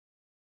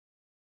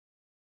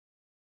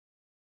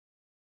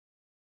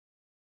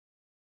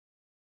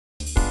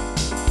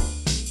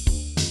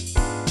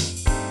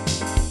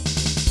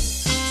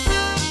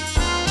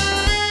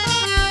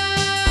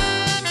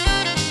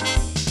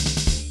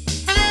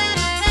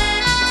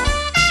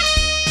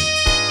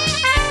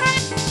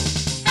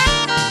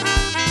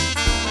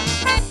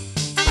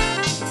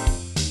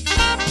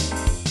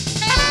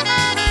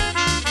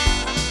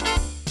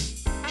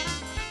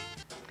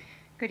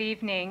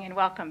evening and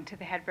welcome to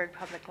the Hedberg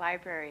Public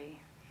Library.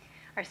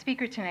 Our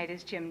speaker tonight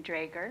is Jim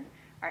Draeger,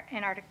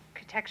 an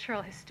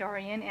architectural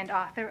historian and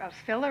author of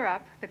Filler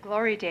Up, The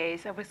Glory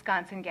Days of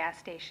Wisconsin Gas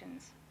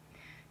Stations.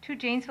 2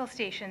 Janesville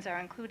stations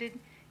are included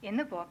in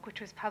the book, which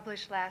was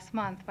published last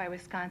month by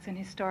Wisconsin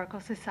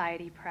Historical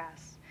Society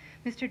Press.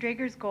 Mr.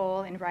 Draeger's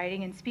goal in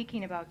writing and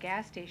speaking about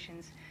gas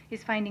stations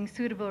is finding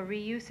suitable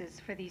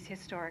reuses for these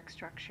historic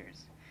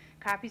structures.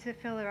 Copies of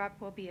Filler Up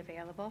will be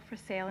available for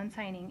sale and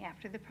signing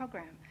after the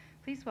program.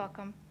 Please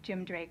welcome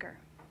Jim Draeger.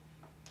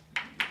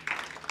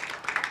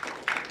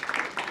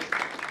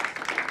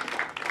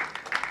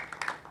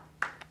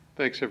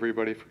 Thanks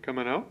everybody for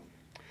coming out.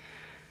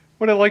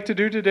 What I'd like to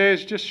do today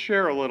is just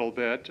share a little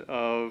bit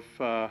of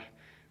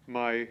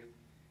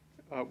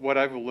what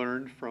I've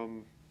learned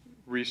from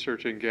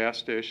researching gas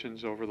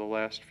stations over the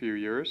last few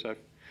years. I've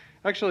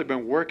actually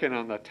been working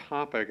on the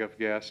topic of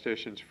gas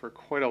stations for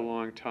quite a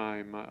long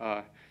time.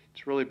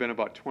 It's really been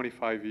about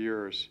 25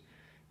 years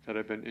that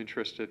I've been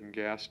interested in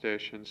gas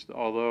stations,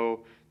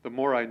 although the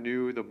more I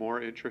knew, the more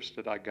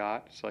interested I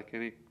got. It's like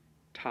any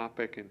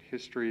topic in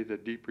history, the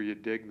deeper you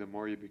dig, the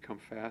more you become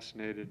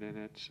fascinated in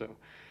it. So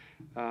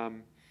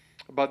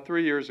about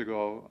 3 years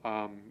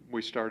ago,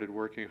 we started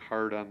working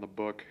hard on the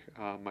book,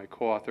 my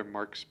co-author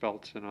Mark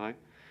Speltz and I.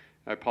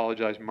 I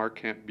apologize, Mark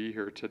can't be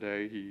here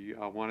today. He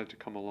wanted to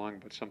come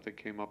along, but something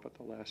came up at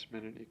the last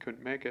minute and he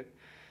couldn't make it.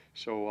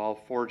 So I'll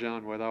forge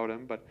on without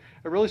him. But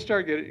I really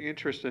started getting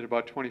interested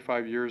about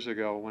 25 years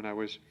ago when I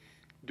was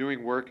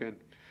doing work in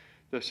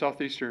the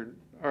southeastern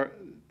part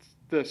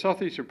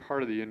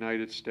of the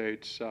United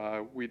States.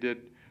 We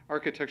did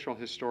architectural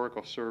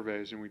historical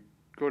surveys, and we'd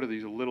go to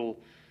these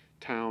little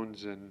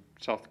towns in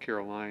South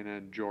Carolina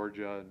and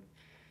Georgia and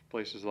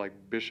places like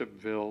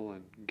Bishopville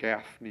and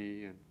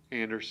Gaffney and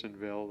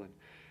Andersonville.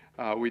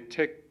 And we'd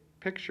take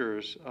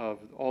pictures of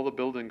all the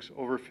buildings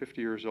over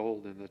 50 years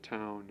old in the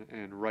town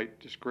and write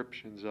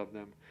descriptions of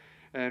them.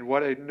 And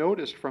what I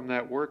noticed from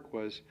that work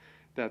was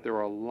that there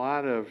were a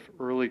lot of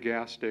early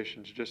gas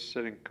stations just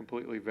sitting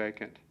completely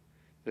vacant.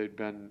 They'd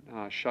been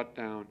shut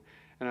down.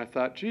 And I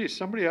thought, geez,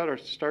 somebody ought to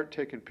start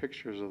taking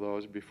pictures of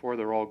those before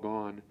they're all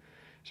gone.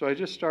 So I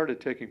just started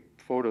taking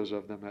photos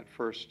of them at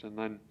first and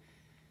then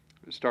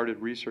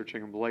started researching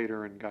them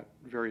later and got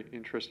very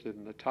interested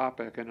in the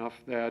topic enough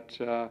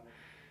that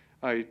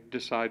I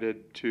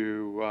decided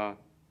to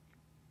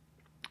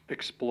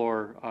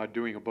explore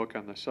doing a book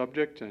on the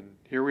subject, and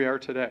here we are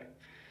today.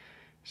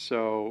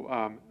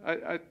 So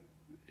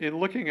in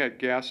looking at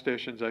gas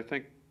stations, I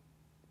think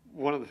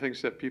one of the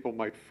things that people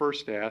might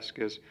first ask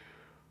is,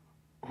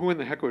 who in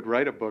the heck would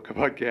write a book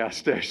about gas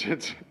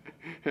stations?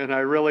 And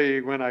I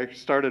really, when I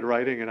started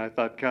writing it, I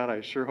thought, God,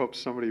 I sure hope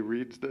somebody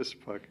reads this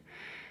book.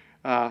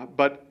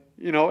 But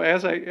you know,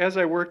 as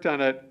I worked on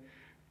it,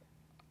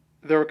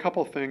 there were a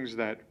couple things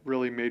that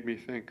really made me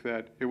think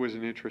that it was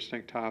an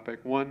interesting topic.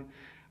 One,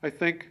 I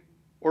think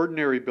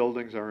ordinary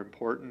buildings are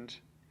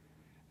important.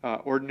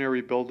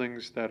 Ordinary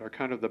buildings that are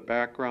kind of the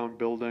background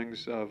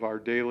buildings of our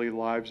daily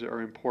lives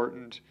are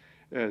important.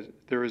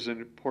 They're as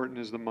important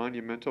as the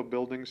monumental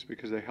buildings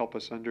because they help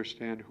us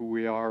understand who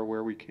we are,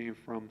 where we came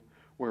from,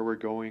 where we're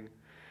going.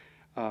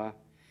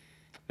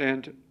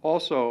 And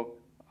also,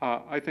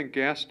 I think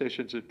gas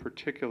stations in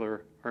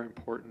particular are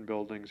important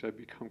buildings. I've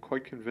become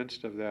quite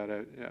convinced of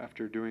that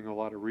after doing a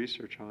lot of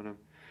research on them.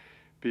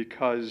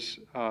 Because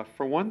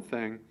for one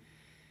thing,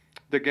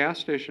 the gas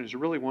station is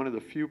really one of the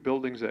few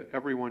buildings that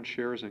everyone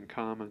shares in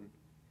common.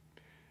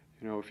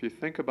 You know, if you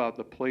think about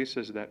the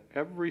places that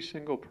every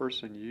single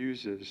person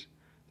uses,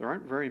 there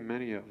aren't very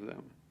many of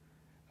them.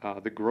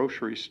 The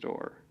grocery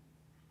store.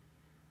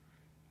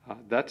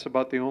 That's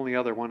about the only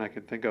other one I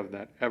can think of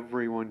that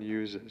everyone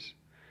uses.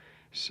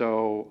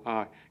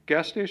 So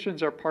gas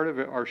stations are part of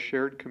our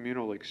shared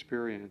communal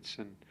experience,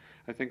 and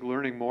I think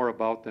learning more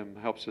about them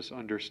helps us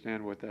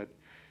understand what that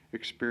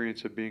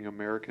experience of being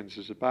Americans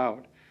is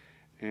about.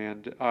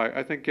 And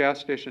I think gas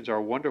stations are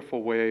a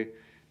wonderful way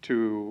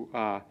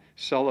to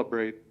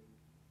celebrate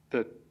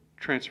the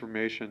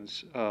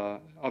transformations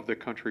of the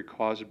country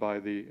caused by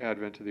the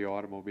advent of the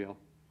automobile.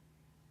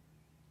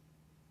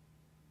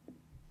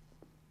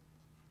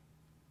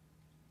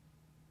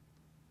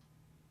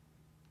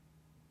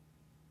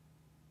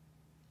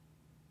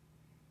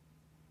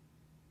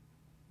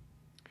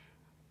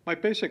 My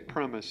basic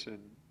premise in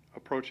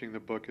approaching the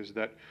book is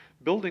that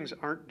buildings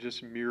aren't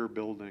just mere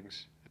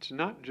buildings. It's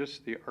not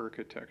just the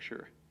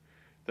architecture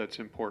that's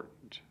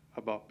important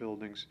about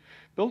buildings.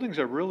 Buildings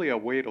are really a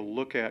way to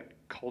look at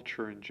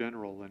culture in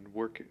general and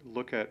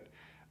look at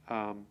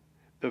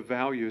the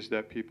values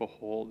that people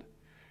hold.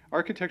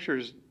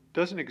 Architecture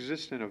doesn't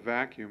exist in a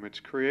vacuum.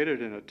 It's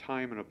created in a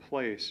time and a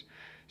place.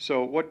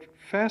 So what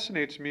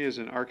fascinates me as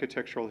an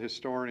architectural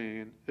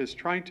historian is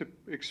trying to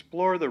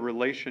explore the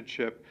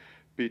relationship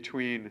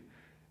between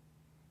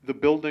the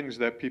buildings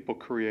that people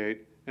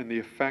create and the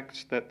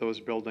effects that those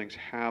buildings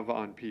have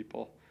on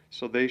people.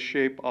 So they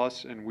shape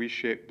us and we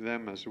shape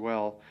them as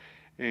well.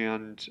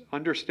 And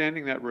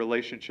understanding that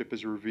relationship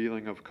is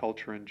revealing of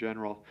culture in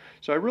general.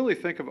 So I really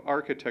think of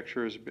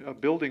architecture as a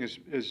building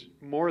is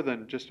more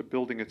than just a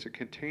building, it's a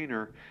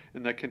container,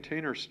 and that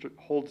container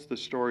holds the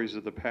stories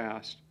of the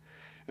past.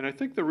 And I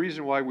think the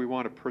reason why we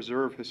want to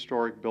preserve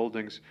historic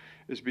buildings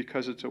is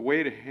because it's a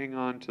way to hang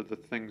on to the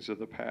things of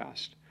the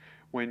past.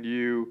 When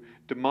you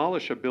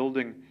demolish a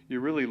building, you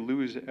really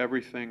lose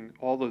everything,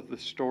 all of the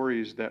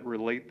stories that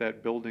relate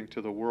that building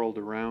to the world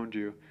around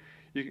you.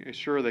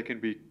 Sure, they can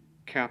be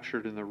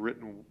captured in the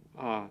written,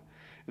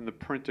 in the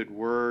printed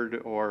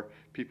word, or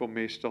people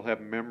may still have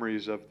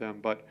memories of them,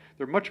 but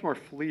they're much more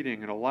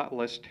fleeting and a lot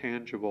less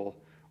tangible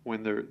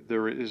when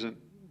there isn't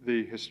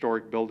the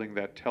historic building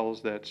that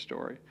tells that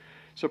story.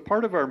 So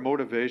part of our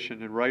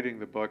motivation in writing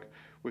the book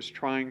was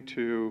trying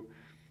to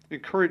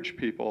encourage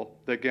people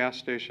that gas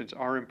stations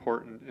are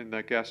important and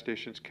that gas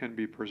stations can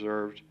be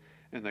preserved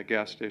and that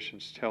gas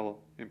stations tell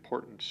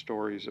important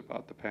stories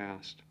about the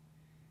past.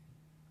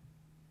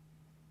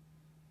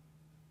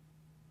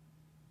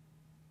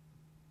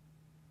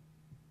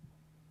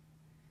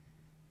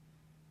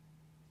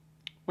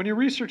 When you're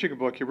researching a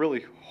book, you're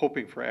really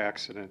hoping for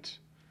accidents.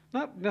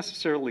 Not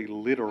necessarily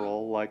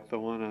literal like the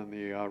one on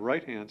the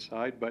right-hand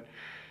side, but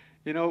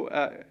you know,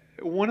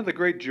 one of the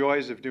great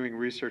joys of doing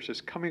research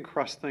is coming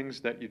across things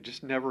that you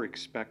just never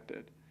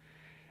expected.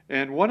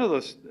 And one of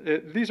those,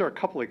 these are a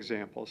couple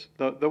examples.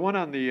 The one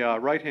on the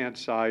right-hand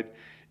side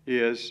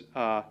is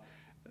an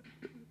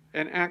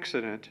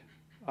accident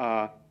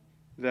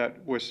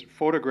that was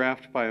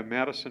photographed by a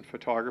Madison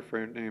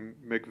photographer named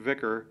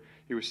McVicker.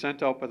 He was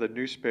sent out by the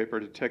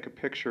newspaper to take a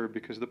picture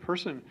because the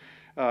person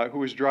who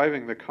was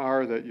driving the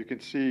car that you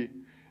can see,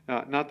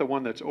 not the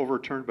one that's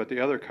overturned, but the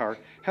other car,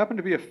 happened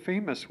to be a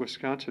famous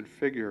Wisconsin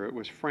figure. It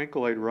was Frank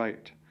Lloyd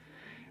Wright.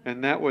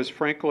 And that was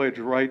Frank Lloyd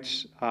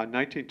Wright's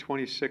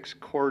 1926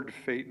 Cord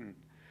Phaeton,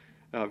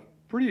 a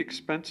pretty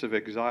expensive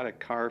exotic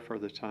car for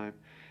the time.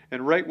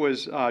 And Wright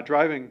was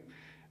driving,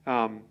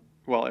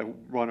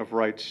 one of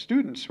Wright's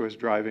students was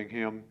driving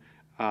him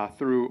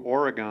through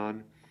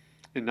Oregon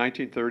in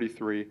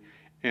 1933,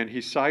 and he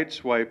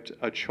sideswiped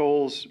a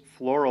Choll's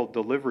floral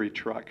delivery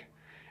truck.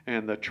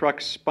 And the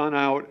truck spun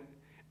out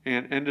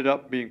and ended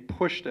up being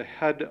pushed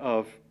ahead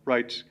of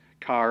Wright's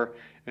car,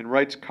 and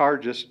Wright's car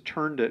just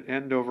turned it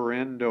end over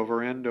end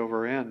over end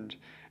over end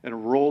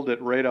and rolled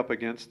it right up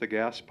against the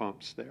gas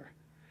pumps there.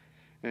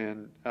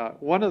 And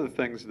one of the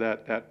things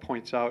that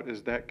points out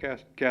is that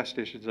gas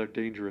stations are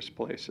dangerous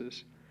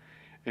places,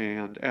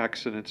 and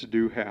accidents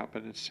do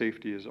happen, and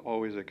safety is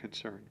always a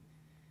concern.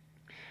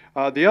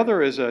 The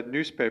other is a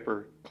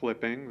newspaper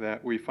clipping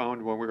that we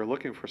found when we were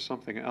looking for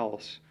something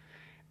else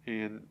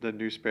in the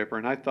newspaper,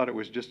 and I thought it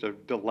was just a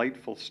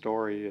delightful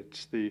story.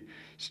 It's the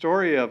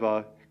story of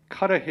a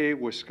Cudahy,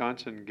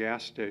 Wisconsin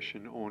gas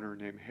station owner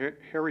named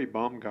Harry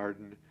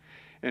Baumgarten.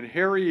 And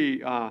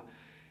Harry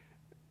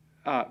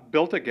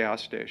built a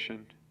gas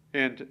station,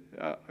 and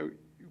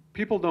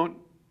people don't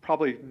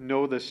probably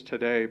know this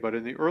today, but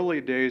in the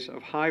early days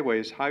of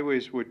highways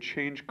would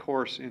change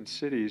course in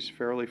cities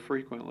fairly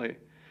frequently.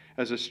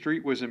 As a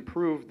street was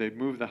improved, they'd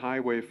move the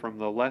highway from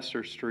the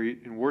lesser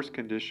street in worse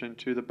condition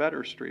to the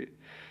better street.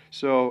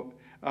 So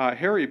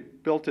Harry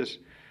built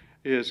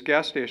his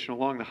gas station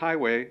along the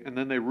highway, and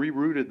then they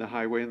rerouted the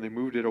highway and they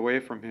moved it away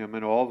from him,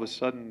 and all of a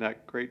sudden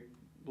that great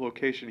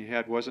location he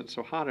had wasn't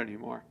so hot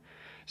anymore.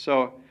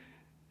 So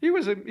he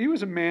was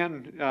a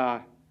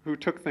man who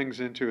took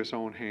things into his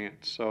own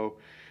hands. So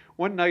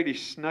one night he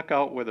snuck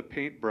out with a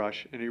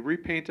paintbrush and he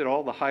repainted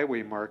all the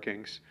highway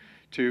markings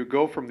to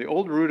go from the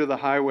old route of the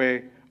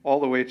highway all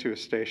the way to a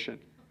station.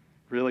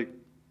 Really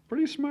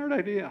pretty smart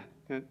idea.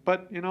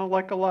 But, you know,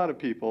 like a lot of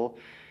people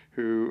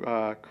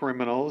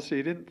criminals,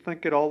 he didn't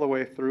think it all the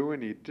way through,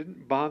 and he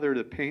didn't bother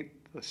to paint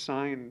the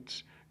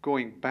signs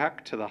going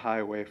back to the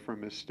highway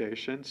from his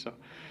station. So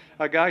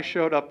a guy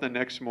showed up the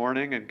next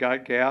morning and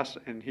got gas,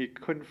 and he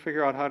couldn't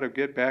figure out how to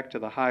get back to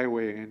the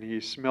highway, and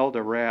he smelled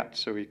a rat,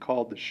 so he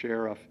called the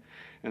sheriff.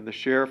 And the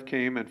sheriff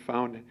came and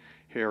found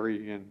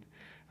Harry and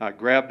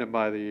grabbed him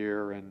by the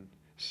ear and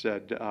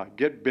said,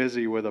 get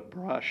busy with a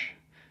brush,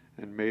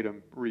 and made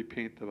him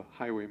repaint the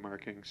highway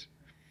markings.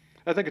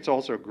 I think it's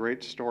also a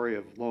great story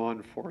of law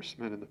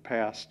enforcement in the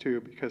past,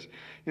 too, because,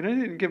 you know, he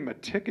didn't give him a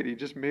ticket, he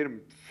just made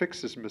him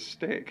fix his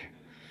mistake.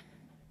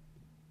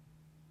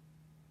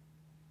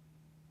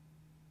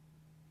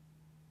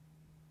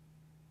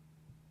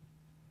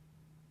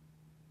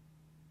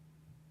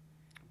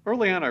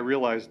 Early on, I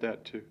realized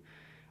that to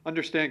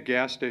understand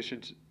gas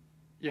stations,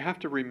 you have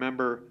to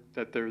remember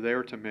that they're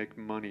there to make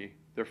money.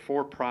 They're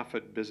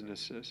for-profit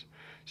businesses.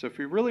 So if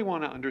you really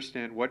want to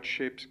understand what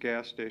shapes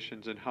gas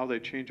stations and how they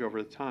change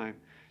over time,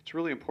 it's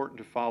really important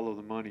to follow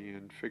the money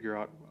and figure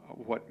out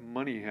what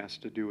money has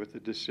to do with the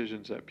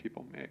decisions that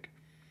people make.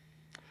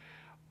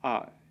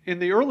 In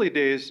the early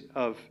days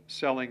of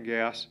selling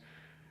gas,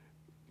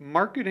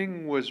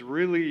 marketing was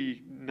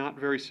really not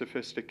very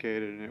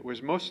sophisticated, and it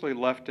was mostly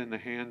left in the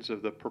hands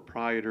of the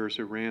proprietors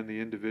who ran the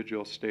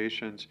individual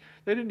stations.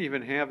 They didn't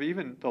even have,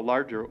 even the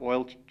larger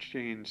oil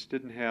chains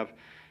didn't have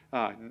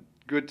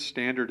good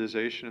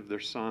standardization of their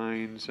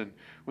signs, and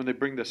when they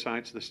bring the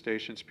signs to the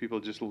stations, people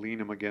just lean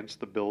them against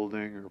the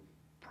building or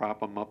prop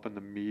them up in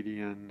the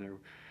median.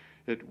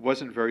 It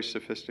wasn't very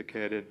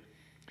sophisticated.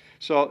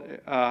 So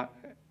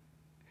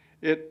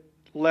it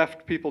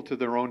left people to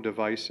their own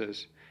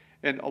devices.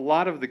 And a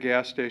lot of the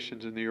gas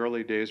stations in the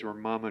early days were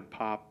mom and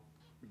pop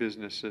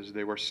businesses.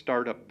 They were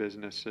startup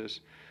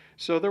businesses.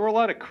 So there were a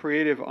lot of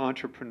creative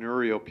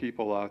entrepreneurial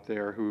people out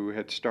there who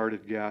had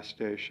started gas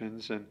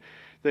stations, and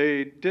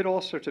they did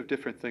all sorts of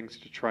different things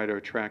to try to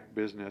attract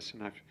business.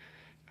 And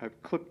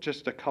I've clipped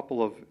just a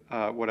couple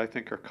of what I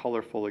think are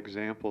colorful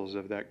examples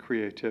of that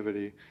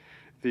creativity.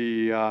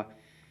 The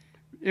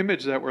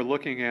image that we're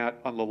looking at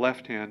on the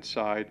left-hand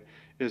side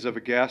is of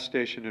a gas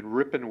station in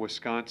Ripon,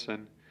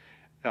 Wisconsin.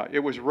 It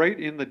was right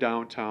in the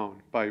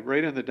downtown. By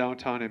right in the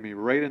downtown, I mean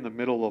right in the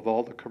middle of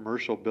all the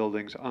commercial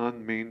buildings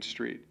on Main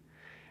Street.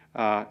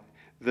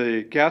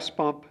 The gas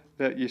pump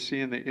that you see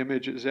in the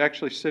image is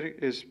actually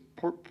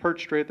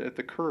perched right at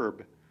the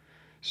curb.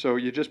 So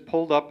you just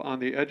pulled up on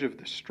the edge of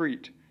the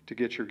street to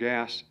get your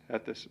gas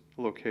at this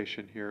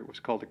location here. It was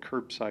called a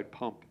curbside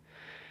pump.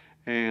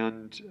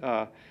 And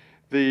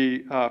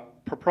the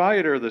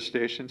proprietor of the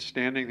station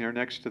standing there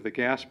next to the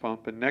gas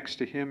pump, and next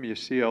to him you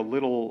see a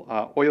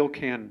little oil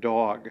can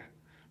dog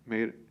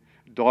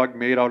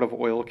made out of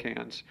oil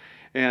cans.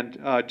 And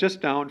just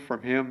down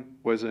from him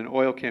was an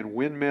oil can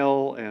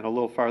windmill, and a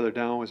little farther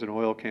down was an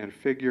oil can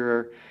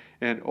figure.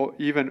 And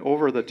even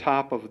over the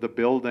top of the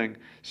building,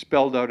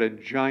 spelled out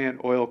in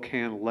giant oil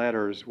can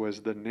letters,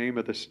 was the name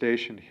of the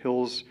station,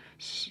 Hills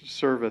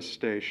Service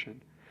Station.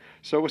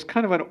 So it was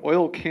kind of an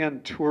oil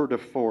can tour de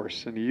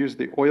force, and he used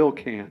the oil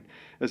can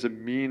as a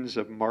means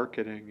of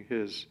marketing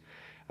his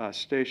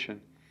station.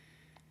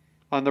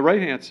 On the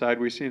right-hand side,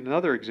 we see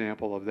another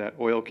example of that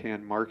oil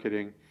can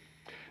marketing.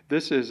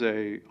 This is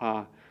a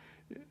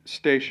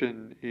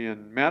station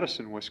in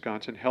Madison,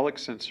 Wisconsin,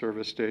 Hellickson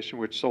Service Station,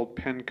 which sold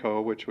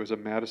Penco, which was a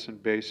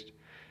Madison-based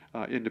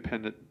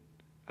independent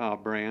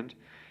brand.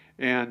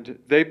 And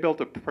they built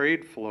a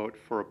parade float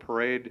for a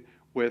parade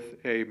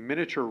with a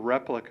miniature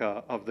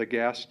replica of the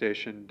gas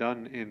station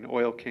done in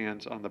oil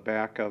cans on the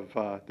back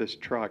of this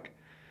truck.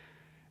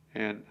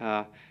 And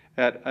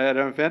at an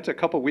event a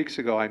couple weeks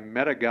ago, I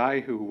met a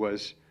guy who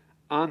was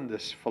on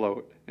this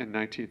float in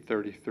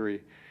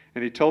 1933.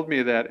 And he told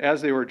me that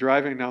as they were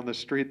driving down the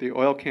street, the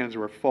oil cans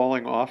were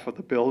falling off of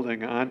the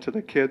building onto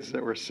the kids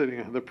that were sitting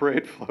on the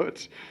parade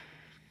floats.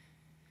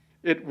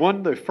 It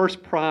won the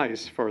first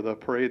prize for the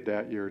parade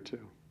that year, too.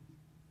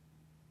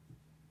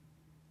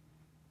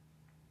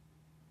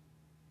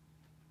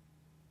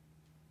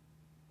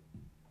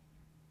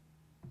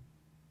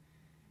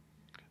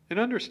 In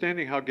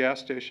understanding how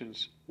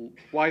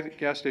why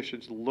gas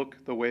stations look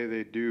the way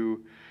they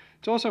do,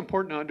 it's also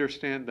important to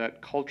understand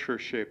that culture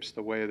shapes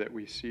the way that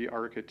we see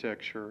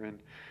architecture, and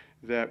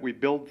that we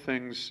build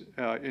things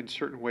in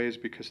certain ways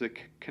because they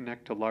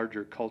connect to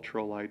larger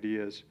cultural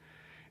ideas.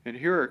 And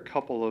here are a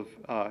couple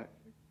of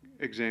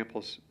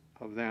examples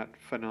of that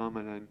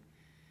phenomenon.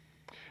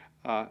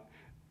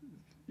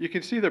 You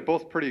can see they're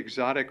both pretty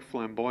exotic,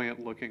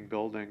 flamboyant-looking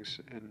buildings,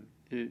 and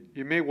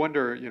you may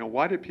wonder,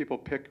 why did people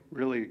pick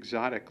really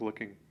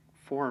exotic-looking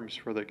forms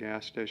for the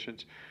gas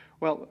stations?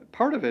 Well,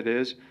 part of it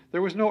is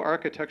there was no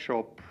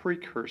architectural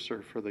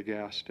precursor for the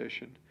gas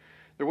station.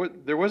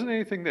 There wasn't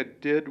anything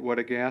that did what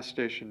a gas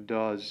station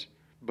does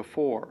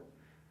before.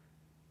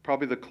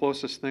 Probably the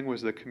closest thing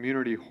was the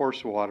community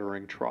horse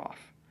watering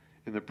trough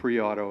in the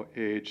pre-auto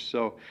age.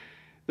 So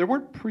there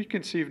weren't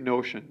preconceived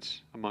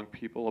notions among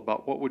people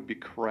about what would be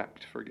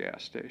correct for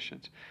gas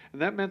stations.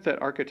 And that meant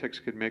that architects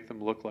could make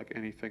them look like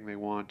anything they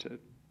wanted.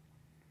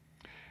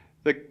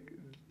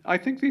 I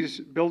think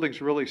these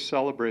buildings really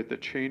celebrate the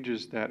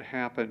changes that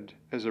happened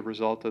as a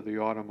result of the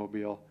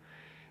automobile.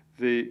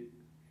 In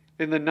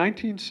the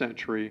 19th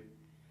century,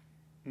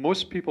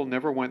 most people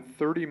never went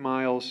 30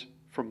 miles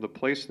from the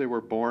place they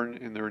were born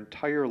in their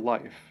entire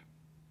life.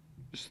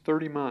 Just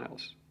 30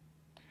 miles.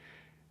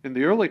 In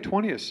the early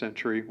 20th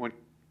century,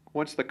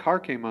 once the car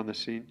came on the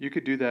scene, you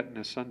could do that in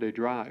a Sunday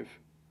drive.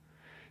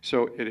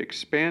 So it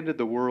expanded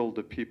the world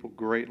of people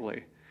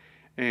greatly.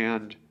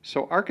 And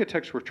so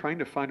architects were trying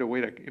to find a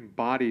way to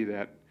embody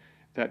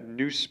that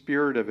new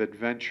spirit of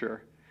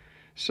adventure.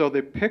 So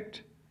they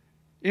picked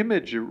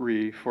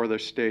imagery for their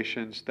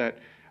stations that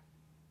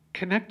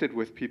connected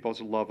with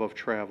people's love of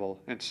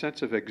travel and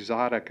sense of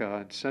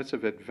exotica and sense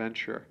of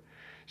adventure.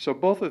 So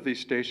both of these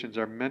stations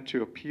are meant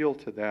to appeal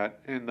to that,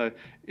 and the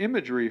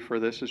imagery for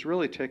this is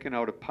really taken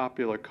out of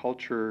popular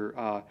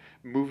culture,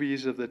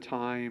 movies of the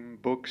time,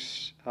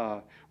 books,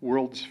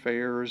 world's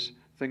fairs,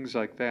 things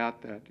like that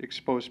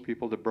expose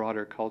people to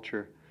broader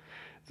culture.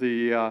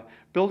 The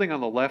building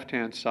on the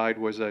left-hand side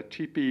was a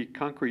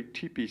concrete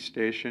teepee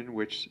station,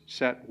 which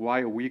sat in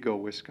Weyauwego,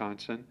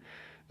 Wisconsin.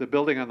 The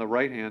building on the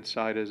right-hand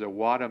side is a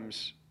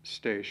Wadhams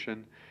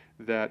station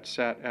that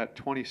sat at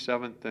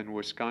 27th and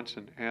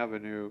Wisconsin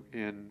Avenue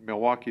in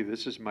Milwaukee.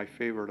 This is my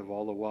favorite of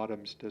all the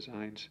Wadhams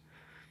designs.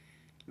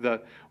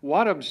 The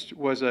Wadhams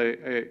was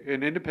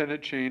an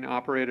independent chain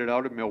operated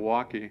out of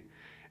Milwaukee,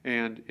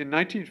 And in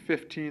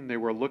 1915, they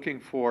were looking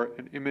for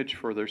an image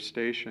for their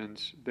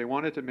stations. They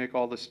wanted to make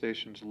all the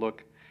stations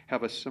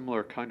have a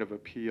similar kind of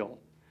appeal.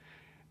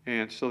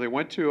 And so they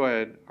went to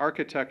an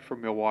architect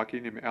from Milwaukee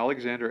named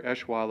Alexander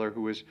Eschweiler,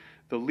 who was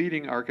the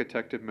leading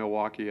architect of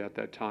Milwaukee at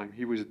that time.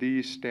 He was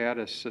the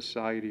status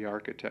society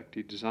architect.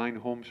 He designed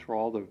homes for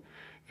all the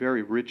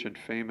very rich and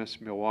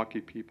famous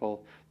Milwaukee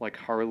people like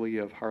Harley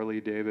of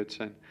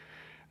Harley-Davidson.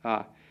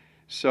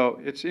 So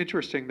it's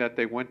interesting that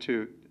they went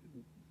to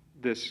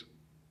this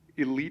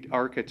elite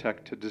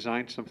architect to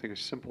design something as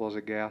simple as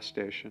a gas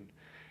station.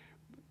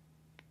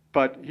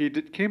 But he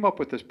came up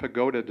with this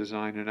pagoda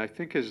design, and I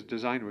think his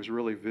design was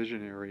really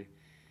visionary.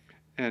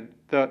 And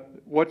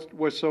what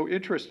was so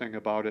interesting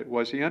about it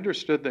was he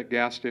understood that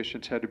gas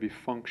stations had to be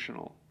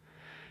functional.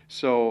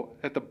 So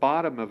at the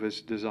bottom of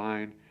his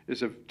design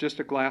is just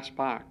a glass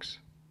box.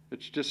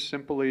 It's just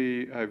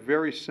simply a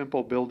very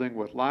simple building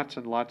with lots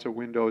and lots of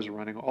windows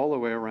running all the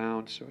way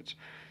around, so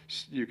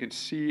you can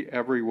see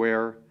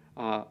everywhere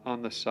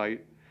on the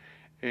site.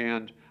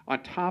 And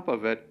on top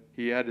of it,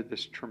 he added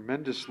this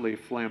tremendously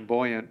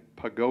flamboyant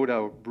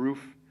pagoda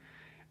roof,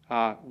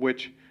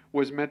 which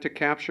was meant to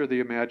capture the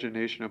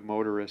imagination of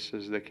motorists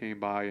as they came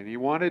by. And he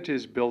wanted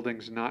his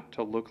buildings not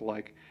to look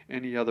like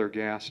any other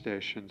gas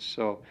stations,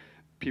 so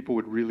people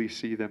would really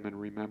see them and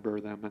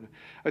remember them. And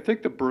I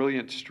think the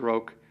brilliant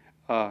stroke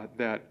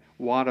that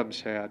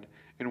Wadhams had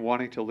in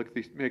wanting to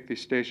make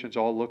these stations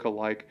all look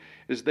alike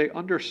is they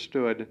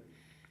understood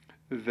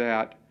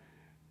that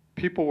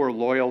people were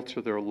loyal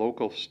to their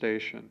local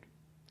station.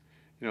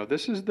 You know,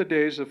 this is the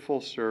days of full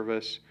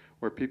service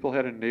where people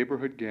had a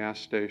neighborhood gas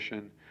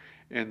station,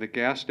 and the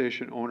gas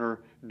station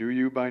owner knew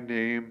you by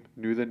name,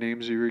 knew the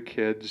names of your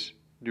kids,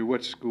 knew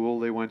what school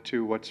they went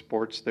to, what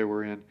sports they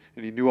were in,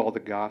 and he knew all the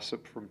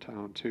gossip from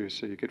town too,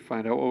 so you could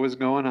find out what was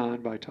going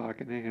on by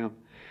talking to him.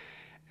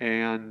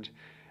 And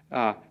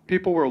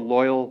people were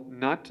loyal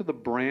not to the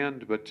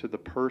brand but to the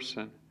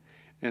person.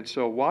 And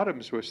so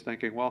Wadhams was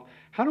thinking, well,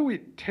 how do we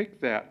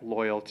take that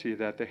loyalty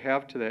that they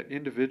have to that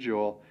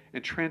individual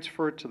and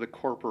transfer it to the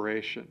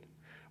corporation?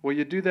 Well,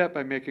 you do that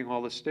by making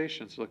all the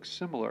stations look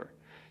similar,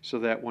 so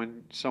that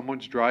when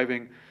someone's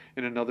driving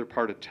in another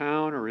part of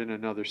town or in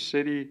another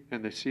city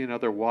and they see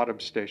another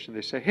Wadhams station,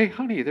 they say, hey,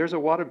 honey, there's a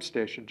Wadhams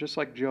station just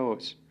like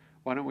Joe's.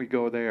 Why don't we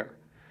go there?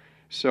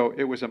 So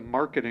it was a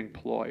marketing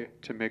ploy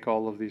to make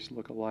all of these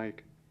look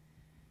alike.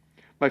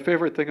 My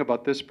favorite thing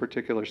about this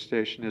particular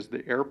station is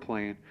the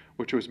airplane,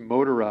 which was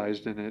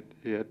motorized, and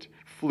it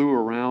flew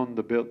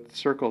around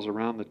circles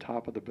around the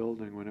top of the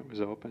building when it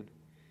was open.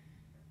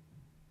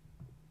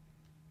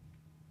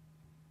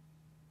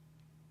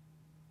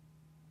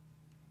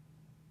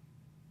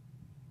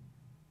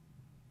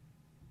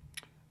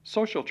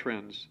 Social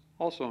trends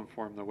also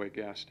inform the way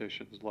gas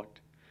stations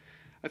looked.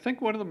 I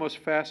think one of the most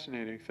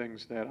fascinating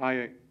things that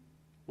I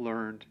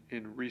learned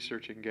in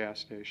researching gas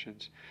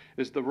stations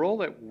is the role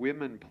that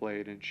women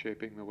played in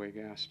shaping the way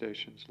gas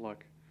stations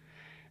look.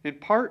 In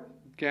part,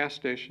 gas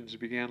stations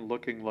began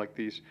looking like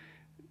these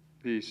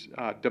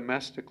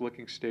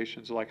domestic-looking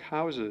stations like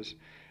houses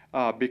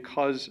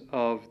because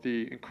of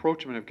the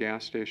encroachment of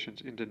gas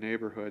stations into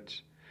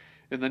neighborhoods.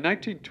 In the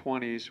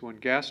 1920s, when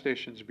gas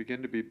stations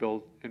begin to be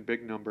built in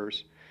big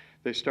numbers,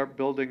 they start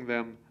building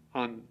them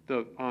on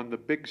the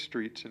big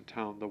streets in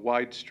town, the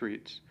wide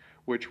streets,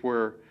 which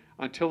were,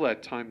 until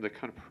that time, the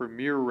kind of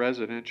premier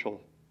residential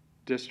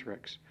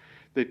districts.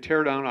 They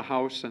tear down a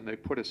house and they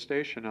put a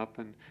station up,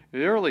 and in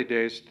the early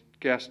days,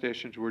 gas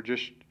stations were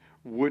just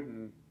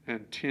wooden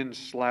and tin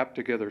slapped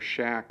together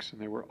shacks,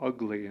 and they were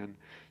ugly and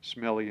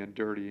smelly and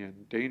dirty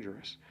and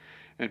dangerous,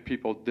 and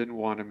people didn't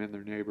want them in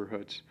their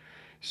neighborhoods.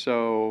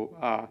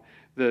 So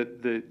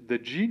the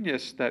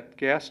genius that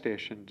gas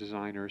station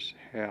designers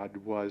had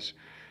was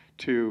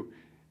to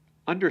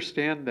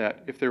understand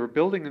that if they were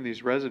building in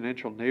these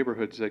residential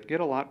neighborhoods, they'd get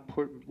a lot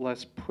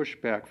less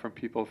pushback from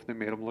people if they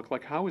made them look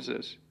like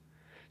houses.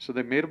 So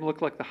they made them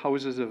look like the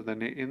houses in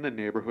the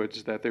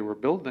neighborhoods that they were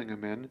building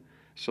them in,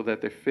 so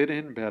that they fit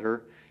in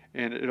better.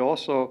 And it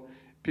also,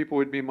 people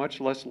would be much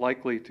less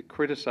likely to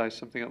criticize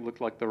something that looked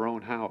like their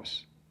own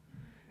house.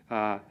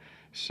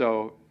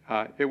 So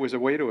it was a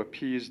way to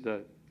appease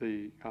the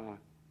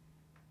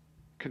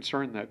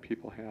concern that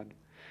people had.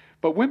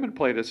 But women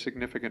played a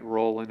significant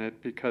role in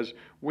it because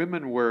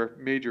women were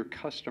major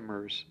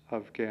customers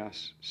of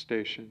gas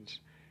stations,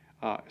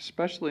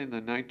 especially in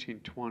the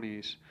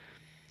 1920s.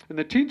 In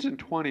the teens and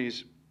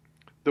 20s,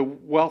 the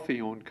wealthy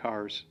owned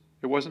cars.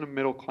 It wasn't a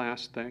middle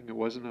class thing. It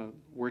wasn't a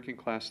working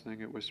class thing.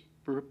 It was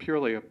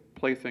purely a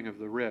plaything of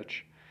the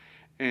rich.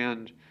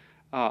 And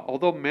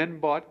although men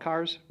bought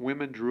cars,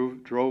 women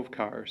drove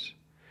cars.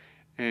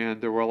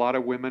 And there were a lot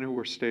of women who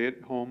were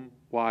stay-at-home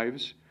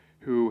wives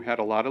who had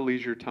a lot of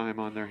leisure time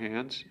on their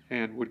hands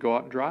and would go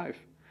out and drive.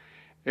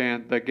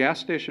 And the gas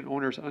station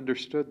owners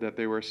understood that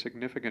they were a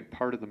significant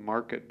part of the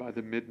market. By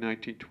the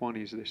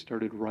mid-1920s, they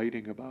started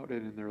writing about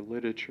it in their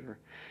literature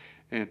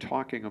and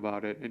talking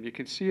about it. And you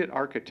can see it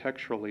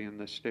architecturally in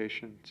the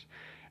stations.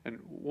 And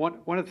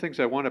one of the things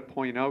I want to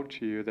point out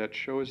to you that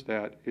shows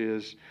that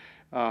is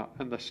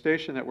On the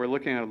station that we're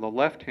looking at on the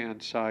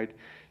left-hand side,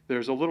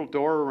 there's a little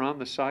door around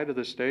the side of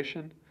the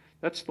station.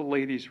 That's the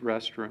ladies'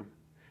 restroom.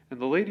 And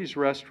the ladies'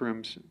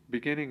 restrooms,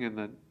 beginning in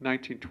the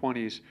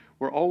 1920s,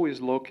 were always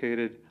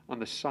located on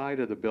the side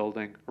of the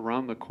building,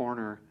 around the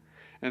corner.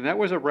 And that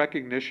was a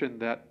recognition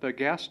that the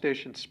gas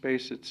station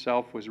space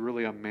itself was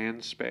really a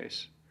man's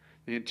space.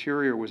 The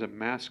interior was a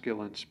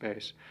masculine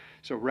space.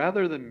 So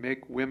rather than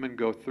make women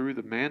go through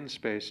the man's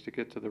space to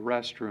get to the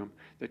restroom,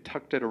 they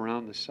tucked it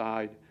around the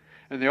side.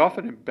 And they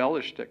often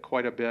embellished it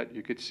quite a bit.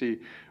 You could see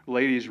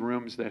ladies'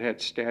 rooms that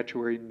had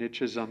statuary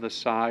niches on the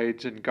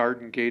sides and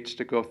garden gates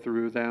to go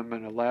through them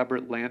and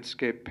elaborate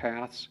landscape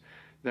paths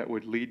that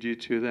would lead you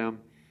to them,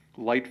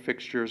 light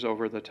fixtures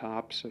over the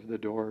tops of the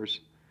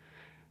doors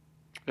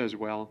as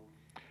well.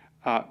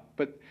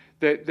 But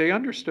they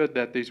understood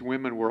that these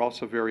women were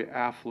also very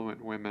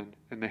affluent women,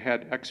 and they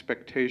had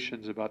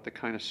expectations about the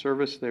kind of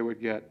service they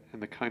would get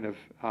and the kind of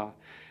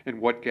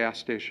and what gas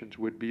stations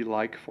would be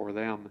like for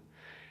them.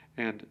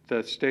 And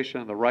the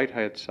station on the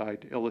right-hand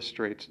side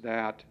illustrates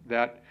that.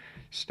 That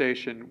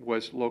station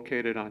was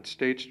located on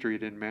State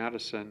Street in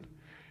Madison,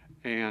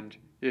 and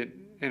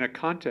in a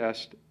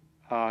contest,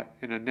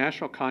 in a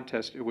national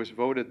contest, it was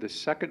voted the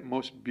second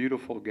most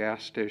beautiful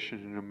gas station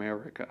in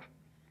America.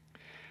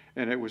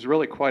 And it was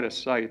really quite a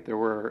sight. There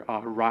were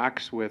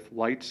rocks with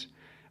lights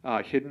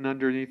hidden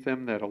underneath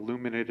them that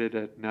illuminated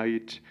at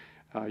night.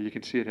 You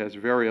can see it has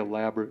very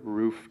elaborate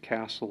roof,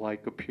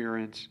 castle-like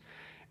appearance.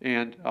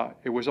 And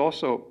it was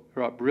also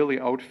really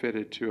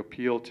outfitted to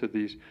appeal to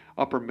these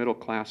upper middle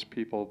class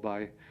people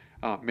by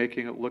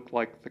making it look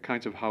like the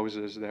kinds of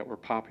houses that were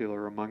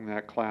popular among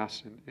that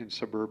class in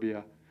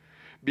suburbia.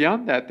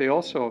 Beyond that, they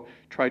also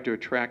tried to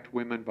attract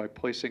women by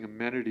placing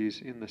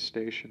amenities in the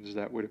stations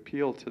that would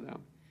appeal to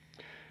them.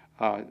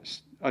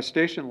 A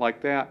station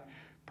like that,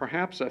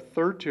 perhaps a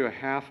third to a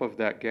half of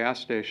that gas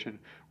station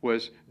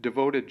was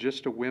devoted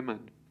just to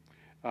women.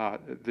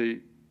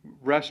 The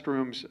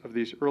restrooms of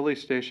these early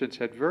stations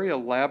had very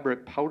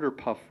elaborate powder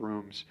puff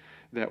rooms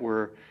that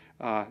were,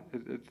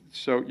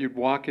 so you'd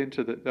walk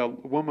into the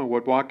woman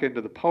would walk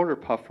into the powder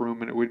puff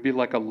room and it would be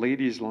like a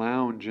ladies'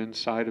 lounge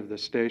inside of the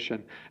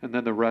station, and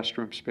then the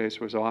restroom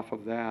space was off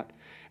of that.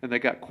 And they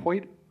got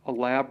quite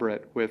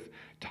elaborate with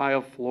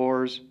tile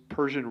floors,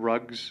 Persian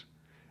rugs,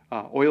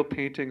 oil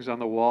paintings on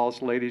the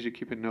walls. Ladies, you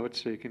keep a note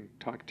so you can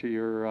talk to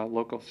your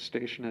local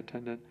station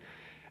attendant.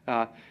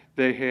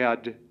 They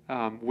had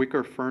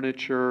wicker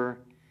furniture.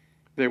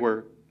 They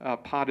were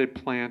potted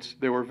plants.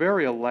 They were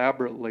very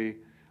elaborately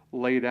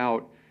laid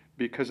out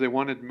because they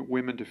wanted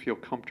women to feel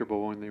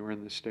comfortable when they were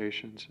in the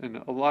stations. And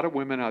a lot of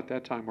women at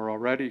that time were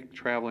already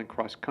traveling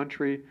cross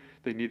country.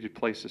 They needed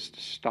places to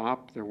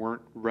stop. There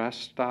weren't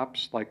rest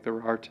stops like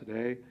there are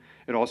today.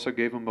 It also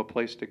gave them a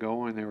place to go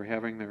when they were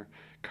having their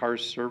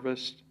cars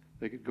serviced.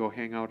 They could go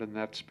hang out in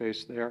that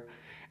space there.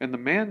 And the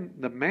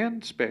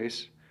man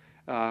space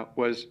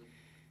was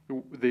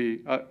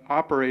the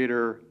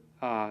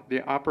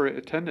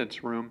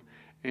attendant's room,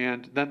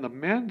 and then the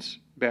men's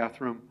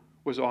bathroom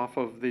was off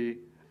of the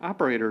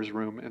operator's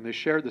room, and they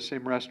shared the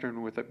same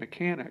restroom with the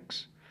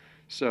mechanics.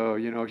 So,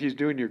 you know, he's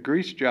doing your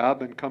grease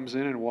job and comes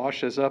in and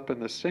washes up in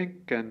the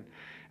sink and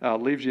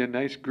leaves you a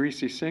nice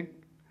greasy sink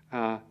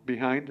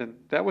behind, and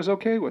that was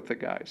okay with the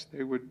guys.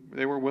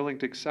 They were willing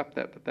to accept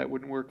that, but that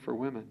wouldn't work for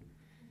women.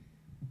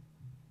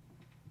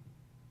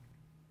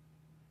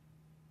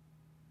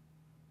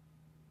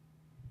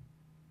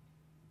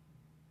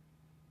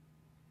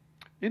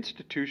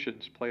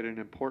 Institutions played an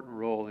important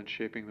role in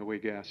shaping the way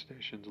gas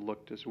stations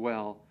looked as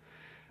well.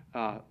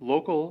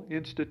 Local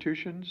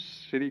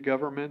institutions, city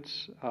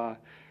governments,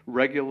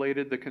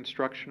 regulated the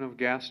construction of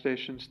gas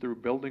stations through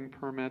building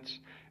permits,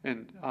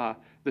 and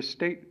the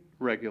state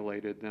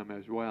regulated them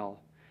as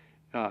well.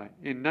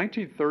 In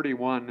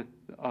 1931,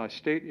 a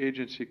state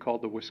agency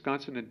called the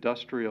Wisconsin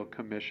Industrial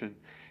Commission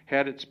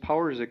had its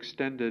powers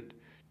extended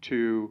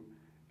to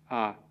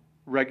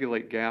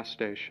regulate gas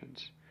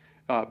stations.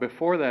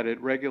 Before that,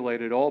 it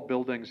regulated all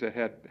buildings that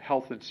had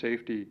health and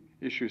safety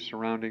issues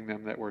surrounding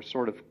them that were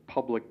sort of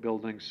public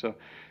buildings. So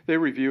they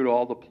reviewed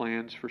all the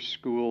plans for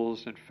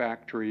schools and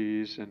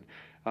factories and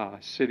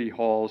city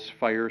halls,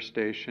 fire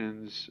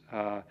stations,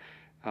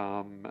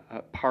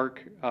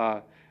 park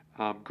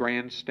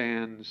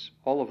grandstands,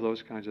 all of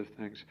those kinds of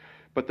things.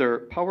 But their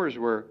powers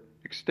were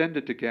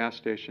extended to gas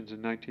stations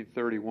in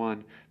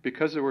 1931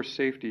 because there were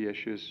safety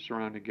issues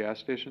surrounding gas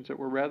stations that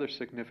were rather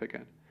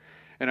significant.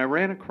 And I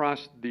ran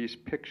across these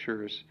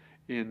pictures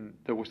in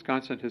the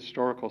Wisconsin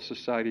Historical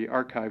Society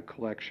archive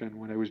collection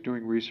when I was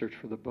doing research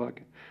for the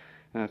book.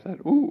 And I thought,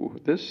 ooh,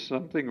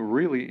 something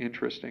really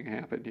interesting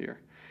happened here.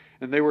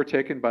 And they were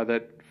taken by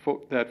that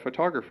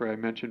photographer I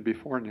mentioned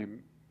before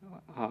named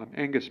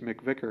Angus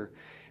McVicker.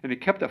 And he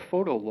kept a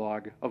photo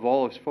log of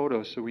all his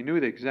photos, so we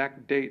knew the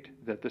exact date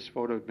that this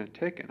photo had been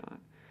taken on.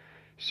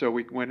 So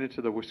we went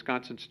into the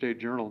Wisconsin State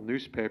Journal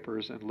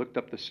newspapers and looked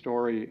up the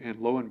story, and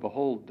lo and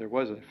behold, there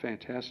was a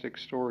fantastic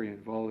story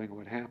involving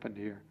what happened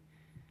here.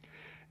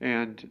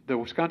 And the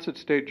Wisconsin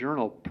State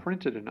Journal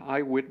printed an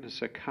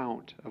eyewitness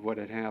account of what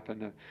had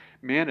happened. A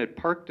man had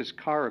parked his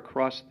car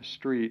across the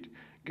street,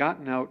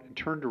 gotten out, and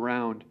turned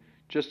around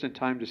just in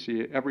time to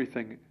see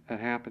everything that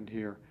happened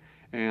here.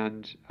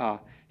 And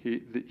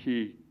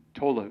he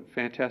told a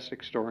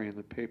fantastic story in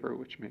the paper,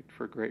 which made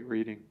for great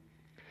reading.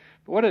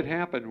 But what had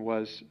happened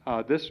was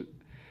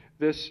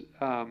this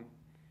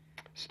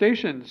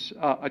station's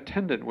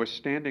attendant was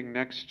standing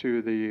next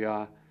to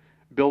the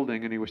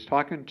building, and he was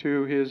talking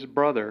to his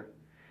brother,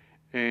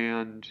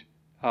 and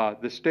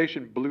the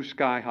station blew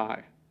sky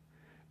high.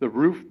 The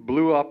roof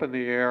blew up in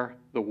the air,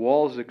 the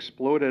walls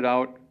exploded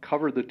out,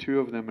 covered the two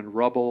of them in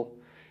rubble.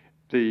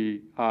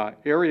 The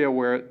area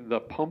where the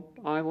pump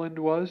island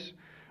was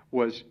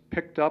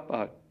picked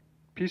up.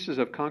 Pieces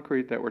of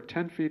concrete that were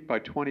 10 feet by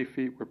 20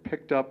 feet were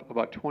picked up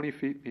about 20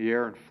 feet in the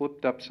air and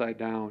flipped upside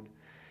down.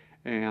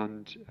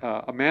 And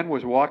a man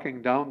was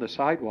walking down the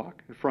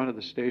sidewalk in front of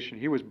the station.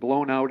 He was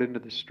blown out into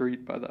the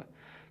street by the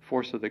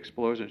force of the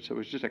explosion. So it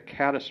was just a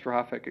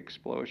catastrophic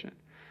explosion.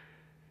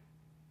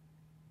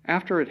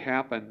 After it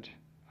happened,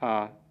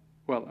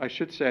 well, I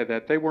should say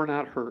that they were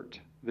not hurt.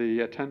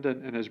 The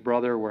attendant and his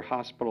brother were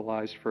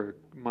hospitalized for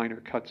minor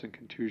cuts and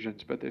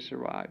contusions, but they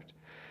survived.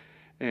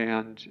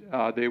 And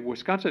the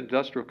Wisconsin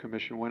Industrial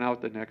Commission went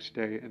out the next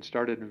day and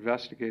started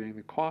investigating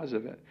the cause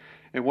of it.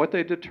 And what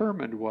they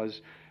determined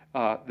was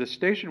the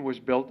station was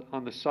built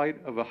on the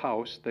site of a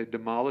house. They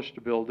demolished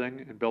a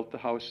building and built the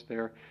house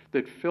there.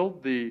 They'd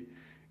filled the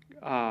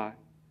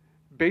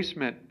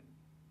basement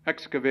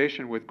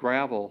excavation with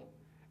gravel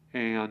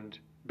and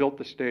built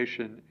the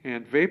station.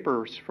 And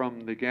vapors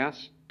from the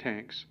gas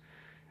tanks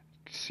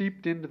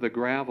seeped into the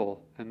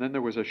gravel, and then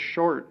there was a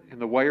short in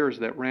the wires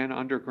that ran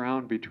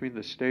underground between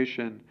the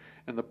station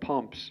and the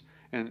pumps,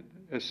 and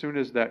as soon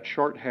as that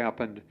short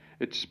happened,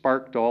 it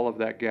sparked all of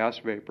that gas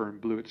vapor and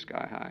blew it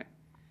sky high.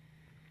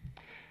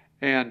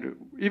 And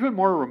even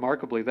more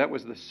remarkably, that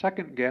was the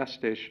second gas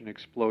station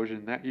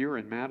explosion that year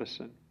in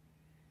Madison.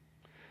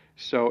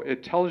 So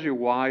it tells you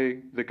why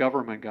the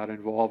government got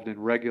involved in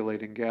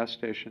regulating gas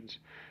stations.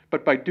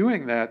 But by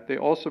doing that, they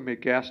also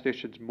made gas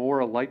stations more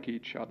alike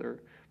each other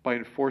by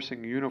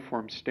enforcing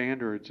uniform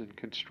standards in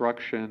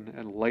construction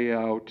and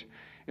layout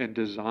and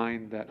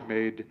design that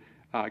made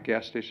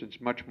gas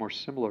stations much more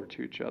similar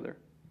to each other.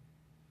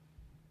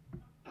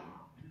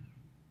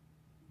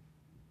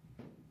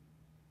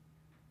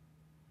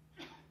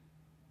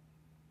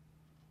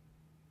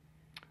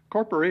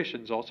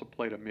 Corporations also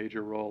played a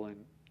major role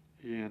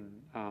in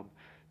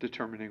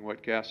determining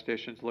what gas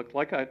stations looked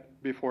like.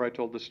 Before I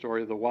told the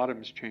story of the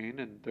Wadhams chain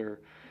and their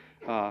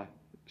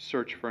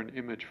search for an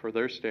image for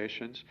their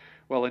stations.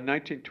 Well, in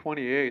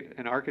 1928,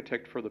 an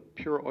architect for the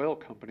Pure Oil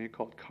Company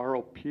called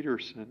Carl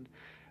Peterson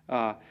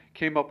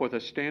came up with a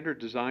standard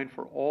design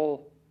for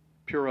all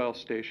Pure Oil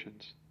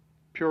stations.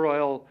 Pure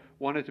Oil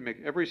wanted to make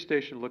every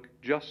station look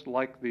just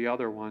like the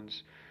other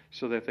ones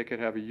so that they could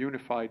have a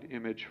unified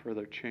image for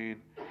their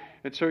chain.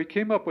 And so he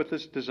came up with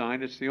this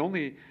design. It's the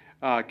only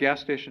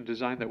gas station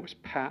design that was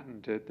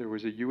patented. There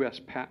was a U.S.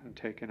 patent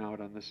taken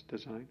out on this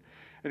design.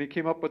 And he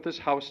came up with this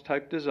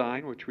house-type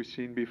design, which we've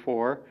seen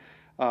before,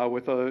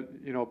 with a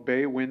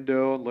bay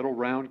window, little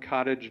round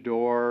cottage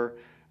door,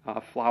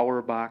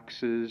 flower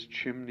boxes,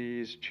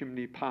 chimneys,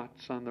 chimney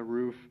pots on the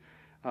roof,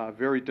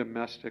 very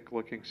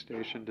domestic-looking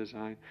station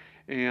design.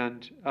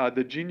 And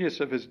the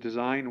genius of his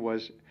design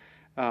was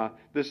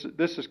this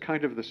is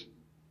kind of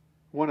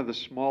one of the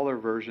smaller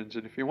versions.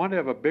 And if you want to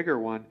have a bigger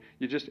one,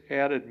 you just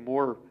added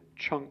more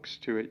chunks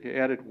to it. You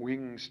added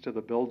wings to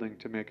the building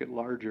to make it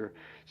larger,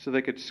 so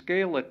they could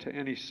scale it to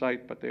any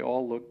site, but they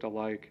all looked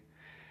alike.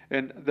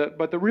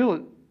 But the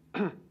real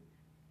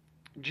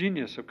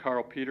genius of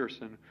Carl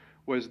Peterson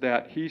was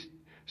that he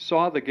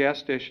saw the gas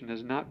station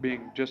as not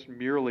being just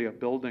merely a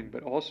building,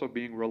 but also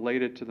being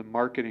related to the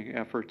marketing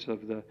efforts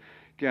of the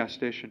gas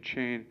station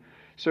chain.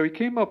 So he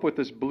came up with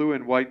this blue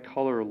and white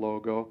color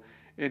logo,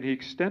 and he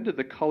extended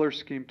the color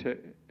scheme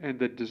and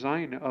the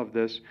design of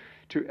this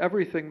to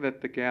everything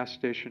that the gas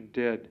station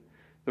did.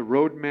 The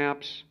road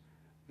maps,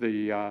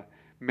 the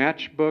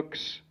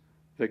matchbooks,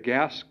 the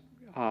gas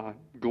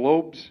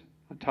globes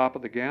on top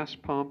of the gas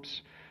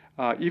pumps,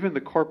 even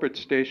the corporate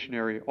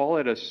stationery, all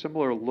had a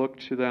similar look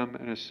to them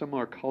and a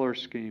similar color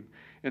scheme.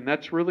 And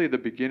that's really the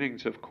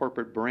beginnings of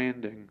corporate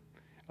branding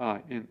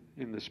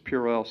in this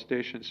Pure Oil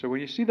station. So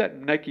when you see that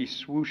Nike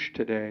swoosh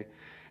today,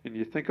 and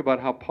you think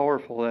about how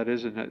powerful that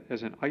is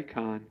as an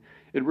icon,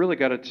 it really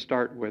got its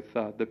start with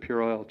the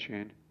Pure Oil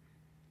chain.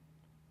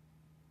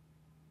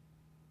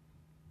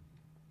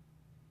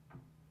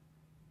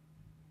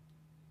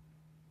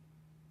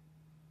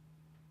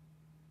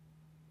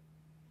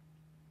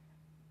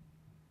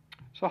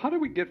 So how do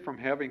we get from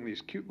having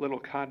these cute little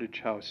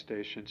cottage house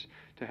stations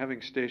to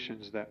having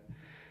stations that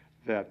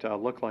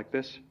look like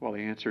this? Well, the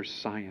answer is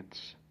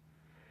science.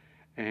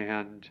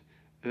 And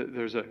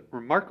there's a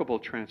remarkable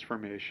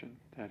transformation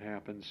that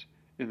happens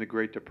in the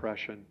Great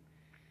Depression.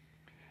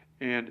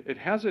 And it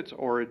has its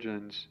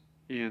origins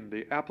in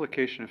the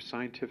application of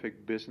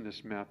scientific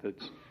business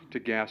methods to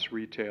gas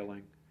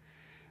retailing.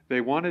 They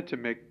wanted to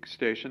make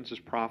stations as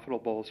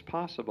profitable as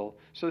possible,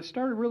 so they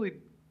started really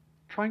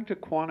trying to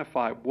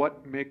quantify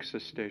what makes a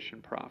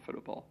station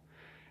profitable.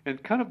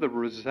 And kind of the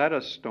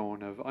Rosetta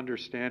Stone of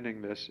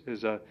understanding this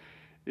is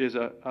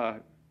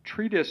a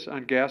treatise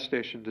on gas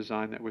station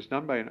design that was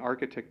done by an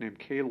architect named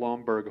K.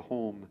 Lomberg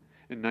Holm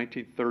in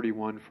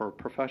 1931 for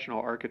Professional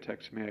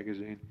Architects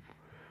magazine.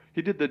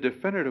 He did the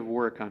definitive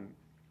work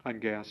on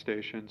gas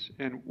stations,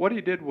 and what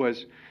he did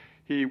was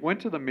he went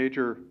to the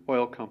major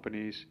oil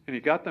companies and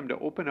he got them to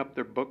open up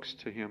their books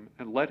to him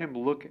and let him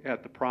look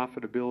at the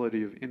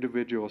profitability of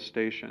individual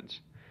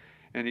stations.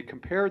 And he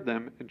compared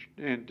them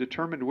and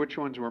determined which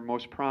ones were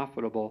most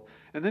profitable.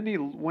 And then he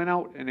went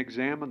out and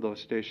examined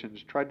those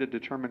stations, tried to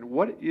determine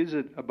what is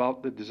it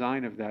about the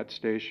design of that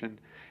station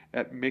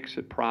that makes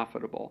it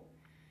profitable.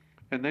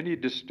 And then he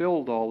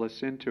distilled all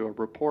this into a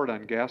report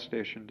on gas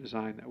station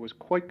design that was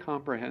quite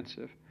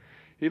comprehensive.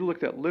 He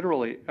looked at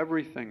literally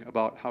everything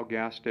about how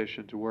gas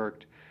stations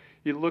worked.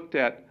 He looked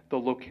at the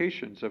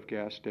locations of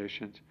gas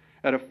stations.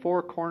 At a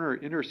four-corner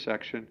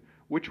intersection,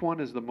 which one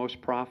is the most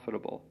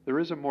profitable? There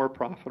is a more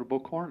profitable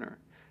corner.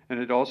 And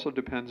it also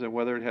depends on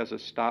whether it has a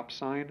stop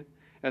sign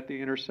at the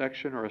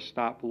intersection or a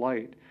stop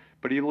light.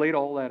 But he laid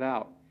all that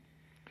out.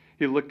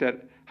 He looked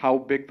at how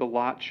big the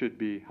lot should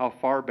be, how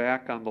far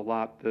back on the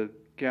lot the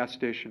gas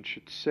station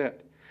should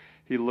sit.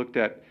 He looked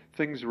at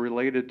things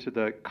related to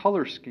the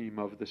color scheme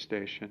of the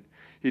station.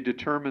 He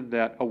determined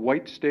that a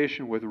white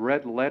station with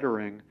red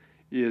lettering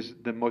is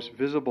the most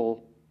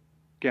visible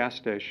gas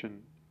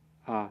station.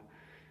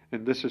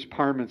 And this is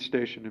Parman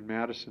Station in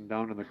Madison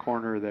down in the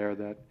corner there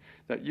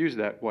that used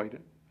that white,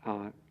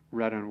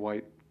 red and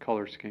white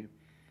color scheme.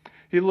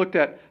 He looked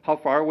at how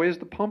far away is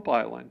the pump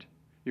island.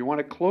 You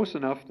want it close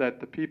enough that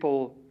the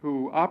people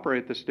who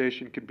operate the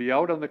station can be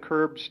out on the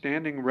curb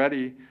standing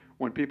ready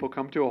when people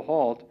come to a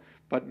halt,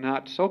 but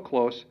not so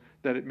close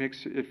that it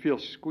makes it feel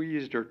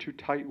squeezed or too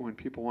tight when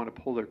people want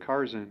to pull their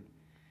cars in.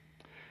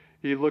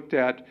 He looked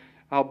at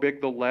how big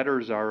the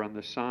letters are on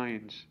the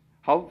signs.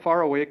 How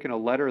far away can a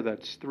letter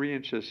that's 3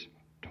 inches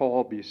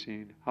tall be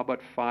seen? How about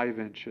 5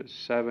 inches,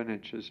 7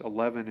 inches,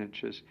 11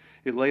 inches?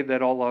 He laid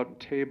that all out in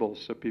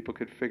tables so people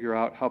could figure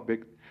out how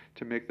big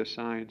to make the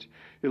signs.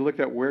 He looked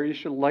at where you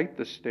should light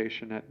the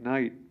station at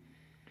night.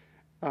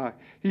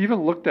 He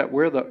even looked at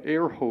where the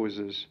air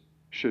hoses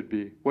should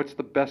be. What's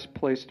the best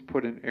place to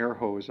put an air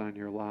hose on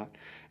your lot?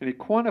 And he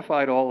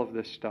quantified all of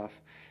this stuff.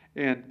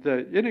 And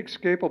the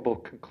inescapable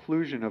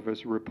conclusion of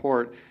his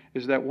report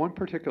is that one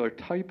particular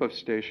type of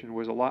station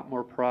was a lot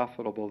more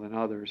profitable than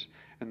others.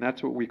 And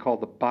that's what we call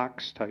the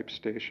box type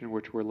station,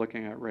 which we're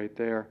looking at right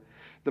there.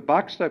 The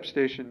box type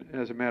station,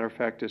 as a matter of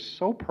fact, is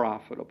so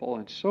profitable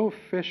and so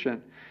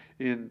efficient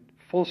in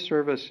full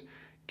service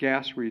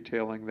gas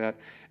retailing that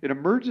it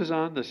emerges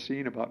on the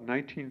scene about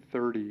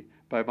 1930.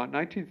 By about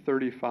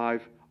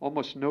 1935,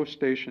 almost no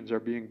stations are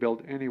being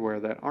built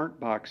anywhere that aren't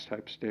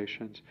box-type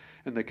stations,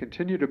 and they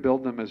continue to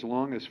build them as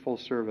long as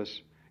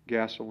full-service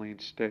gasoline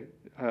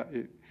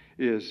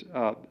is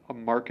a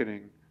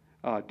marketing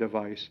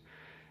device.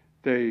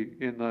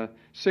 In the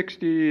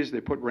 60s,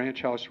 they put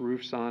ranch house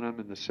roofs on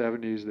them. In the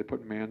 70s, they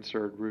put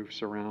mansard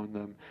roofs around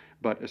them.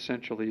 But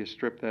essentially, you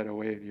strip that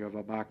away and you have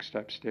a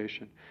box-type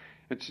station.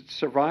 It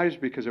survives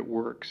because it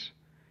works.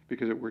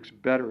 Because it works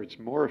better, it's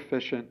more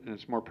efficient, and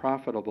it's more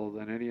profitable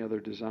than any other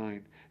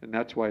design. And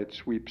that's why it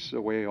sweeps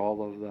away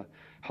all of the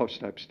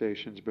house-type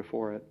stations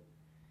before it.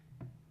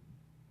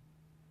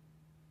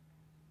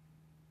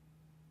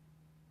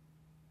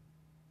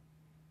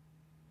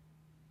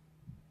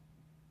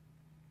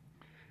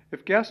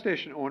 If gas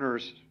station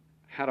owners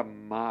had a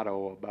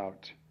motto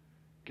about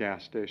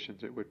gas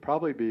stations, it would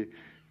probably be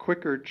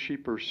quicker,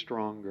 cheaper,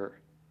 stronger.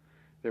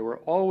 They were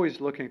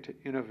always looking to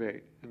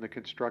innovate in the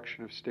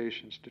construction of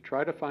stations to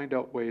try to find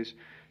out ways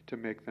to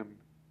make them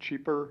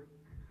cheaper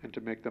and to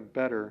make them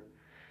better,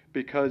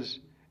 because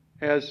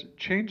as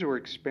chains were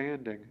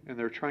expanding and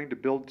they're trying to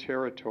build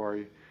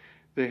territory,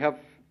 they have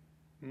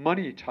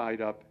money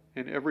tied up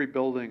in every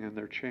building in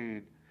their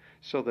chain.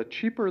 So the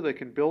cheaper they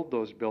can build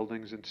those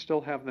buildings and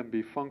still have them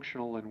be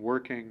functional and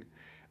working,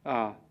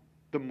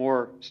 the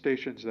more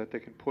stations that they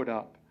can put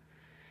up.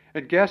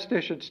 And gas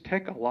stations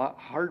take a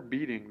hard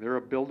beating. They're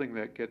a building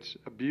that gets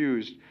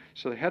abused,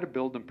 so they had to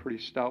build them pretty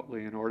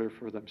stoutly in order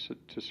for them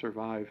to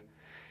survive.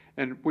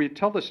 And we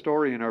tell the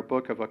story in our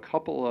book of a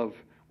couple of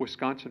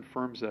Wisconsin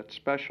firms that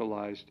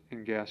specialized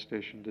in gas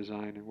station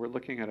design, and we're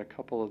looking at a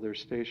couple of their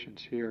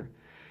stations here.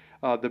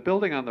 The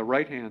building on the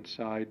right-hand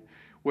side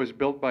was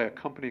built by a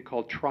company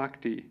called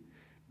Trachte,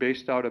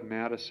 based out of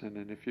Madison.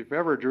 And if you've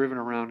ever driven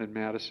around in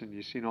Madison,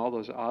 you've seen all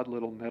those odd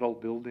little metal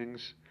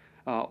buildings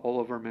all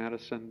over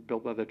Madison,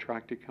 built by the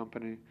Trachte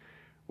company.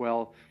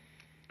 Well,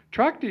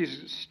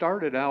 Trachte's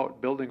started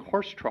out building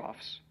horse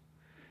troughs.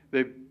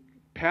 They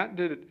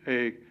patented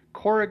a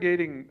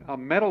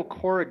metal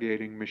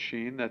corrugating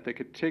machine that they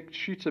could take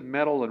sheets of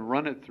metal and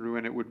run it through,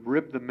 and it would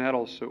rib the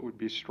metal so it would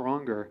be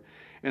stronger.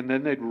 And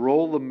then they'd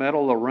roll the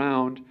metal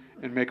around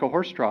and make a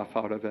horse trough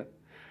out of it.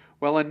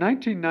 Well, in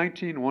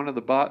 1919, one of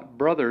the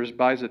brothers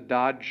buys a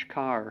Dodge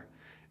car,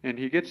 And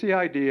he gets the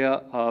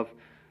idea of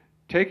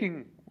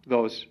taking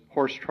those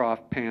horse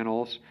trough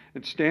panels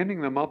and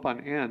standing them up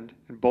on end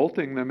and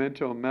bolting them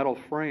into a metal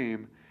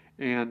frame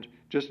and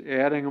just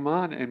adding them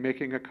on and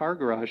making a car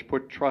garage,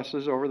 put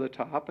trusses over the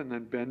top and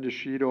then bend a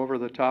sheet over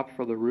the top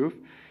for the roof,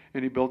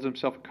 and he builds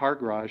himself a car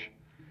garage.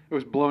 It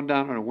was blown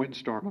down in a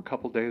windstorm a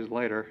couple days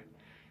later,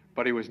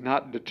 but he was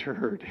not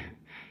deterred.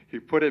 He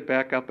put it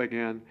back up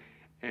again,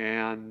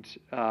 and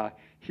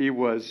he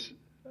was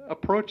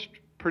approached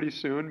pretty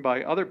soon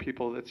by other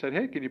people that said,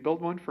 "Hey, can you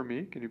build one for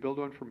me? Can you build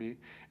one for me?"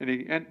 And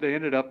they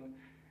ended up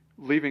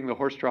leaving the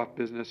horse trough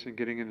business and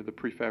getting into the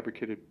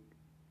prefabricated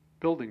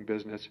building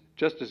business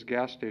just as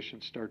gas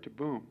stations start to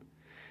boom.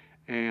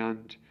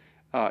 And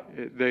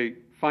they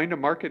find a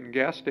market in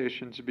gas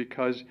stations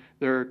because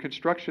their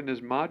construction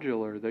is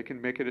modular. They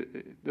can make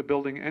the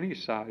building any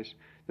size.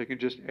 They can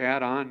just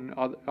add on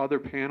other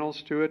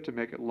panels to it to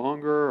make it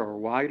longer or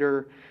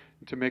wider,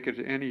 to make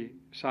it any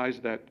size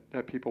that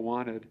people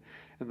wanted.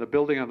 And the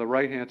building on the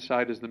right-hand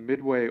side is the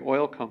Midway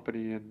Oil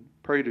Company in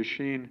Prairie du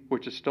Chien,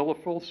 which is still a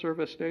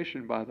full-service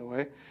station, by the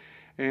way.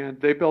 And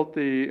they built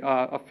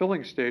a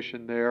filling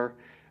station there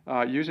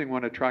using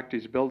one of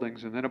Tracti's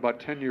buildings. And then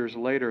about 10 years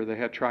later, they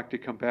had Tracti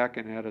come back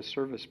and add a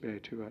service bay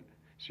to it,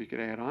 so you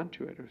could add on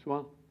to it as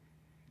well.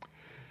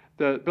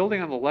 The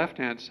building on the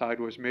left-hand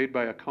side was made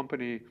by a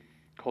company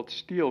called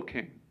Steel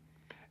King.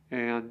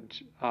 And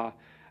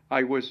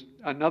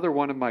another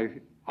one of my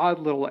odd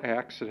little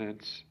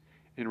accidents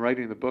in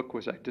writing the book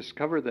was I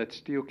discovered that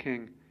Steel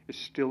King is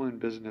still in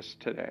business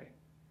today.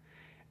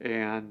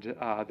 And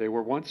they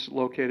were once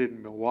located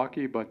in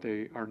Milwaukee, but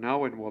they are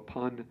now in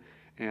Waupun.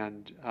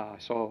 And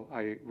so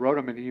I wrote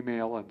them an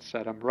email and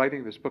said, I'm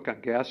writing this book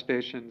on gas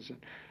stations, and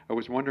I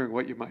was wondering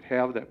what you might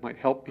have that might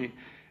help me.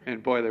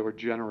 And boy, they were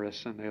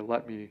generous, and they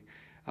let me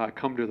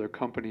come to their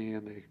company,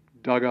 and they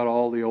dug out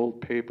all the old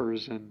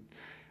papers and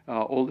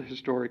old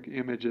historic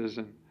images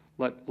and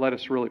let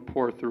us really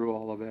pour through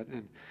all of it.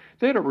 And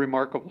they had a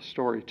remarkable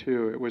story,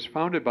 too. It was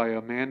founded by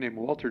a man named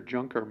Walter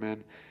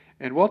Junkerman.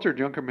 And Walter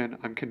Junkerman,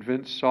 I'm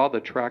convinced, saw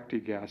the Tracti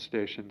gas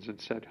stations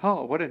and said,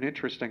 oh, what an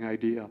interesting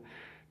idea,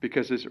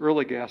 because his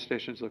early gas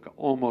stations look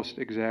almost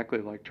exactly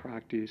like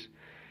Tracti's.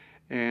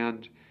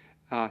 And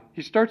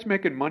he starts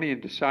making money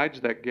and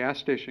decides that gas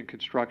station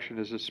construction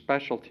is a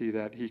specialty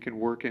that he can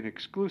work in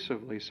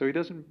exclusively. So he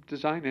doesn't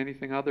design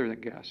anything other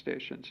than gas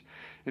stations.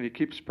 And he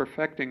keeps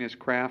perfecting his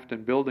craft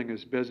and building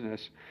his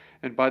business.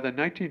 And by the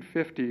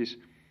 1950s,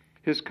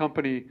 his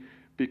company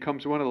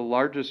becomes one of the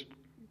largest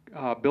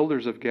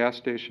builders of gas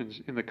stations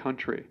in the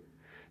country.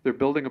 They're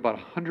building about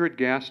 100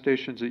 gas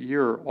stations a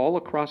year all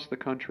across the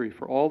country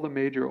for all the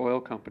major oil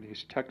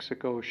companies,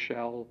 Texaco,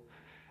 Shell,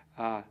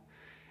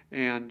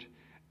 and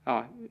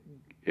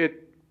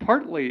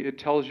it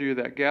tells you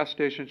that gas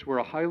stations were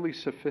a highly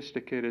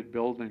sophisticated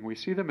building. We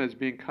see them as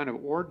being kind of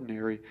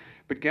ordinary,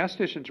 but gas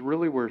stations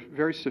really were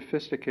very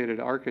sophisticated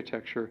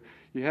architecture.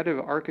 You had to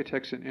have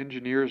architects and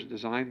engineers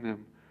design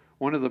them.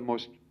 One of the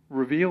most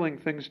revealing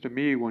things to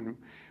me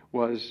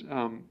was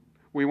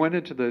we went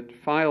into the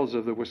files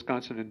of the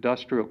Wisconsin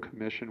Industrial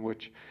Commission,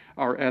 which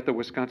are at the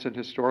Wisconsin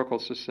Historical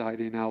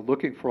Society now,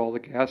 looking for all the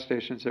gas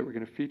stations that we're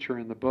going to feature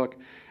in the book.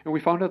 And we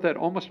found out that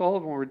almost all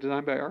of them were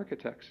designed by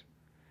architects.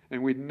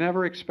 And we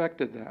never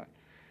expected that.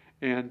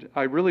 And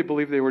I really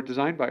believe they were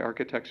designed by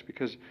architects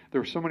because there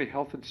were so many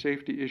health and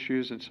safety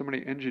issues and so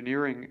many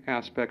engineering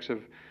aspects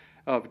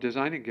of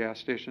designing gas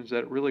stations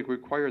that really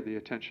required the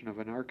attention of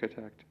an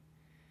architect.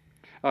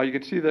 You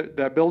can see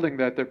that building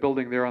that they're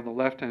building there on the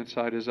left-hand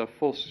side is a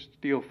full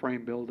steel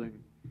frame building.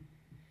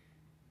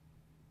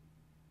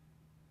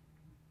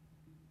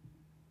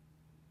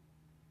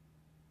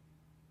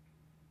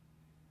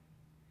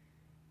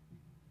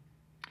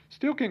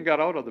 Steel King got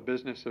out of the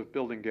business of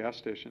building gas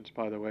stations,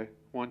 by the way,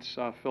 once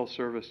fill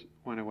service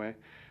went away.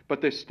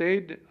 But they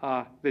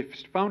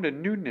found a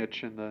new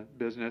niche in the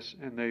business,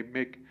 and they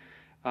make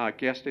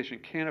gas station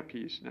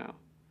canopies now.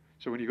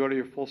 So when you go to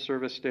your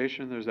full-service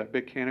station, there's that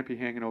big canopy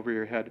hanging over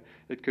your head.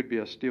 It could be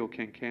a Steel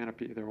King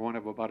canopy. They're one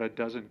of about a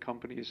dozen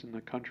companies in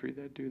the country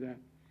that do that.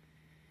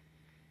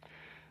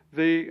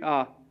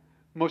 The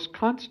most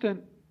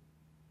constant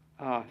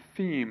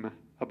theme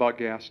about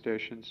gas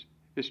stations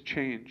is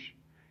change.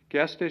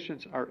 Gas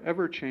stations are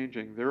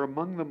ever-changing. They're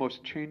among the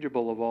most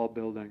changeable of all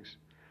buildings.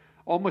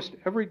 Almost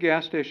every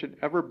gas station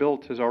ever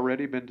built has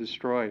already been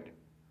destroyed.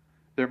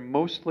 They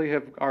mostly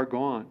are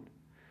gone.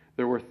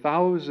 There were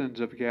thousands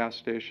of gas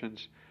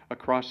stations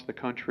across the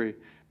country.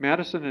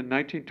 Madison in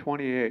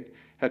 1928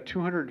 had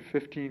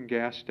 215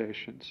 gas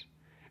stations,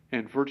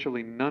 and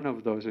virtually none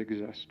of those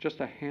exist. Just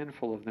a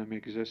handful of them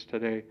exist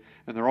today,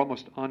 and they're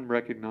almost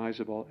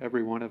unrecognizable,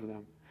 every one of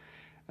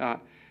them.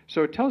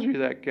 So it tells you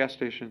that gas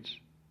stations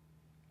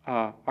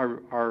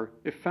are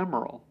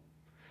ephemeral.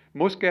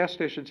 Most gas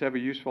stations have a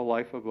useful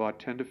life of about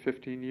 10 to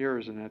 15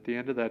 years, and at the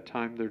end of that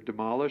time, they're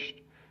demolished,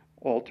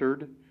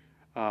 altered,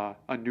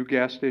 a new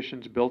gas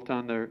station's built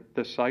on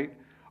the site,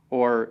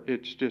 or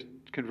it's just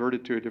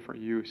converted to a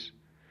different use.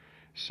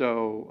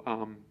 So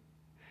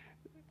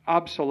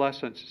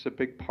obsolescence is a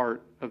big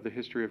part of the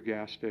history of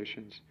gas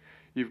stations.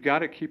 You've got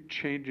to keep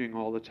changing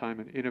all the time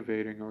and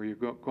innovating, or you're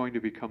going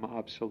to become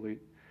obsolete.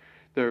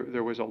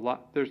 There's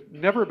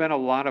never been a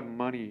lot of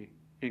money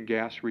in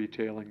gas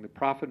retailing. The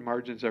profit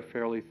margins are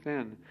fairly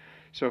thin.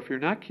 So if you're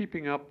not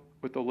keeping up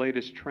with the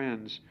latest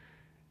trends,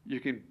 you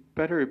can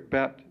better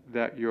bet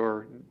that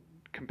your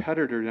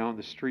competitor down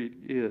the street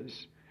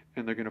is,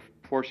 and they're going to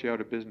force you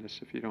out of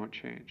business if you don't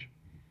change.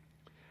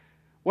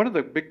 One of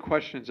the big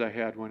questions I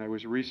had when I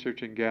was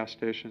researching gas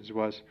stations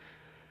was,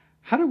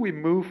 how do we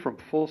move from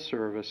full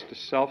service to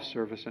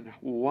self-service, and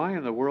why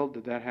in the world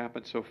did that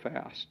happen so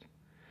fast?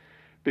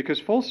 Because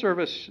full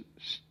service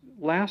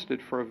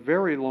lasted for a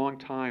very long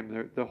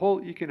time. The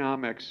whole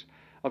economics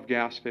of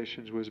gas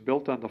stations was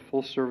built on the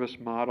full service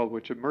model,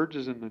 which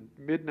emerges in the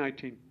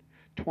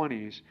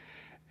mid-1920s.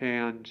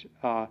 And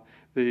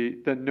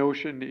the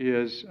notion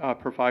is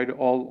provide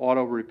all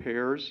auto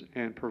repairs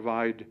and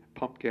provide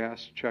pump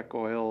gas, check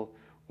oil,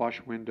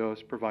 wash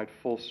windows, provide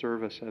full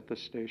service at the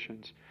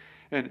stations.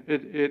 And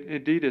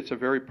indeed, it's a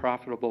very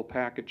profitable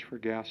package for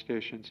gas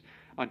stations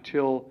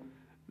until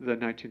the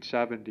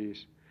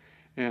 1970s.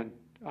 And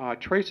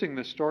tracing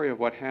the story of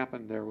what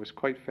happened there was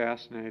quite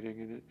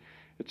fascinating, and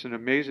it's an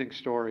amazing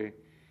story.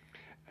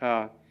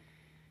 Gas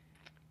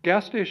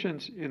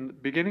stations,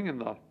 beginning in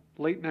the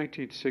late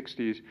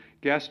 1960s,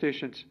 gas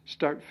stations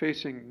start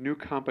facing new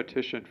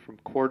competition from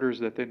quarters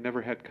that they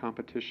never had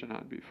competition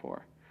on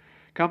before.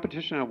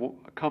 Competition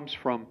comes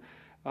from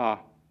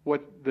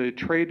what the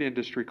trade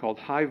industry called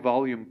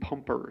high-volume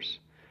pumpers.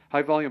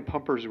 High-volume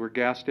pumpers were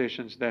gas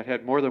stations that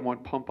had more than one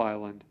pump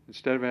island.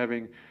 Instead of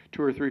having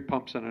 2 or 3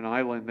 pumps on an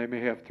island, they may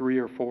have 3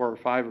 or 4 or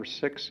 5 or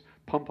 6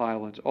 pump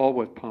islands, all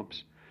with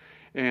pumps.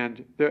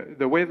 And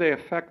the way they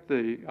affect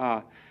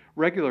the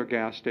regular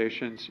gas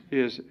stations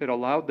is it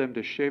allowed them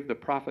to shave the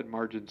profit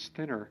margins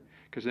thinner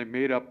because they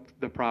made up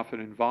the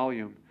profit in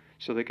volume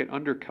so they could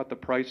undercut the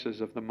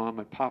prices of the mom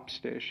and pop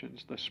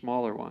stations, the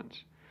smaller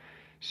ones.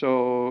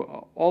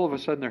 So all of a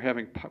sudden they're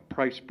having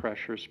price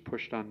pressures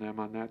pushed on them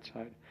on that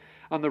side.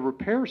 On the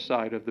repair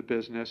side of the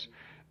business,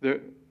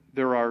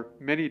 there are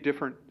many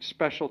different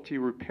specialty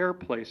repair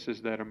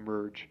places that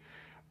emerge.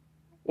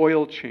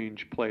 Oil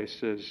change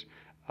places,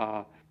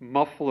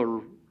 muffler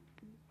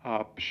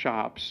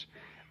shops,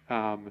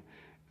 all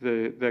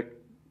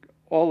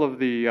of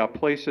the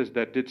places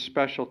that did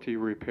specialty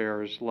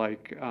repairs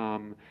like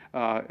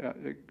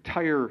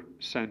tire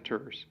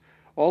centers.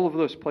 All of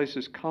those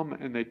places come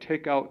and they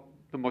take out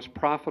the most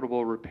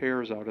profitable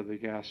repairs out of the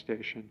gas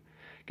station.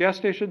 Gas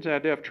stations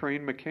had to have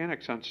trained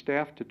mechanics on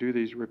staff to do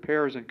these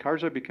repairs, and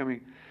cars are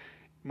becoming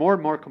more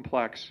and more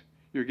complex.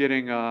 You're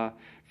getting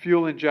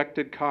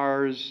fuel-injected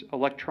cars,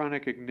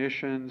 electronic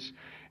ignitions,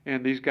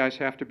 and these guys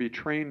have to be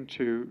trained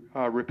to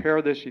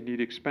repair this. You need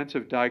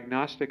expensive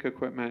diagnostic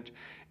equipment,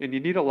 and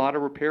you need a lot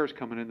of repairs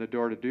coming in the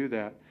door to do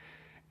that.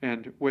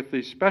 And with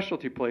these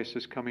specialty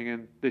places coming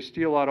in, they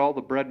steal out all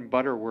the bread and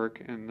butter work,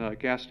 and the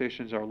gas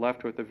stations are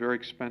left with the very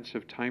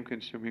expensive,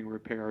 time-consuming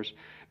repairs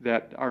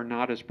that are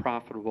not as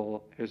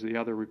profitable as the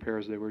other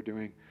repairs they were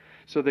doing.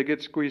 So they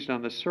get squeezed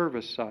on the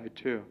service side,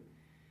 too.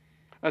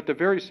 At the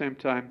very same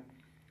time,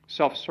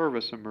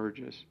 self-service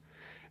emerges.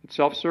 And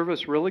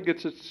self-service really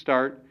gets its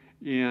start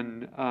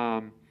in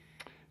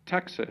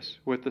Texas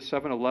with the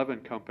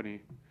 7-Eleven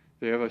company.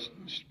 They have a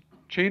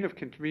chain of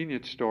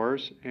convenience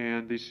stores,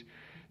 and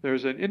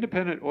there's an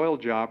independent oil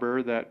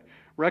jobber that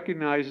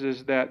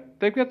recognizes that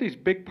they've got these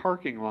big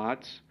parking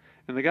lots,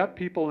 and they got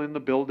people in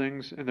the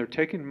buildings, and they're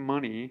taking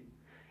money,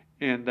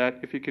 and that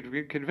if you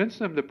could convince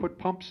them to put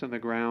pumps in the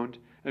ground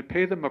and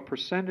pay them a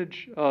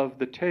percentage of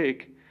the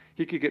take,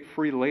 he could get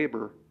free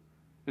labor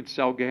and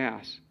sell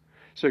gas.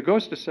 So he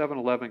goes to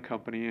 7-Eleven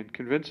company and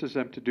convinces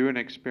them to do an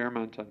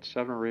experiment on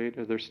 7 or 8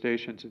 of their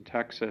stations in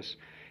Texas.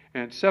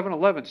 And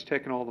 7-Eleven's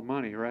taking all the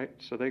money, right?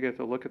 So they get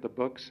to look at the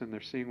books and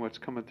they're seeing what's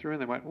coming through,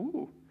 and they went,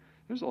 ooh,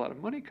 there's a lot of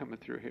money coming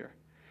through here.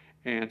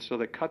 And so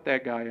they cut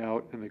that guy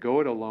out and they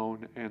go it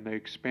alone, and they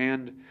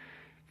expand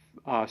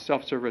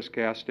self-service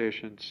gas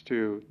stations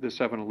to the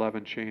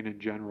 7-Eleven chain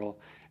in general,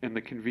 and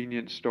the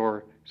convenience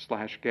store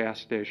 / gas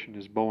station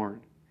is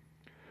born.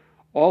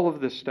 All of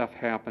this stuff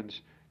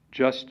happens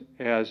just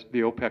as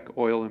the OPEC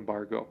oil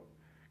embargo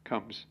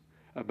comes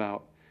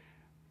about.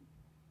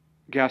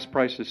 Gas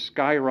prices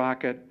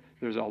skyrocket.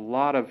 There's a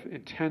lot of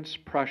intense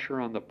pressure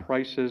on the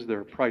prices. There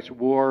are price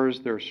wars.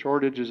 There are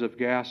shortages of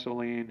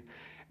gasoline.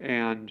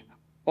 And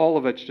all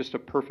of it's just a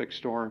perfect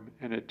storm.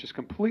 And it just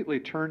completely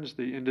turns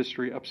the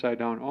industry upside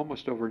down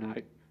almost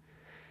overnight.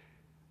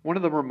 One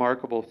of the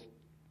remarkable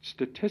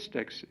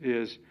statistics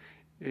is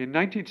in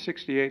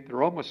 1968, there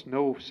were almost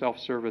no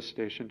self-service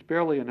stations,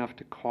 barely enough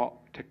to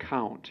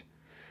count.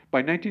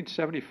 By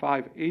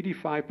 1975,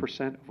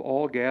 85% of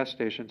all gas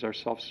stations are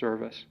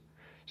self-service.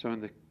 So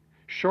in the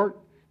short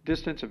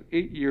distance of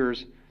 8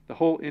 years, the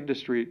whole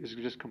industry is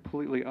just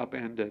completely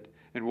upended,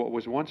 and what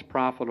was once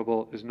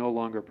profitable is no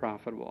longer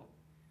profitable.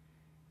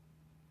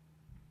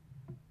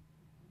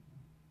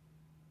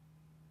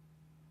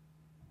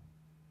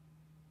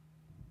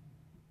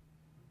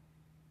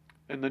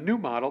 And the new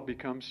model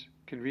becomes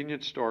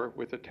convenience store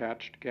with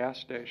attached gas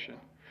station.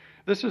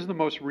 This is the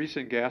most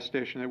recent gas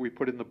station that we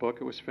put in the book.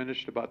 It was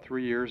finished about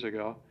 3 years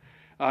ago.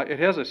 It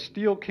has a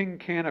Steel King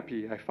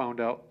canopy, I found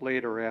out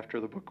later after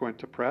the book went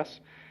to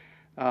press.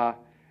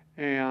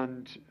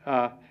 And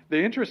the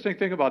interesting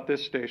thing about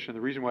this station,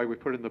 the reason why we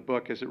put it in the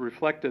book, is it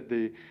reflected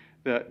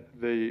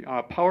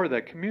the power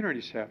that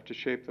communities have to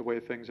shape the way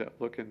things that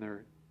look in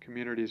their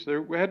communities.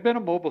 There had been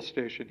a mobile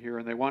station here,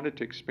 and they wanted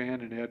to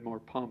expand and add more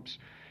pumps.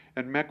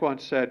 And Mequon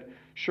said,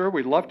 sure,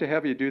 we'd love to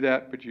have you do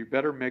that, but you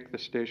better make the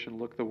station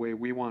look the way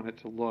we want it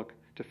to look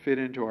to fit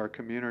into our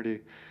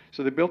community.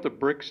 So they built a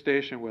brick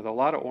station with a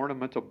lot of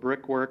ornamental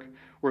brickwork.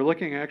 We're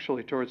looking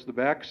actually towards the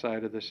back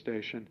side of the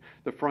station.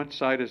 The front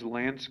side is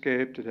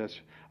landscaped. It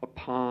has a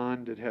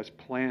pond. It has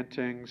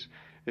plantings.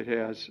 It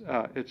has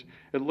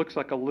it looks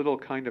like a little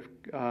kind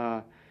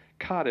of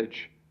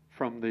cottage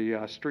from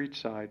the street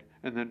side,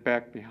 and then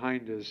back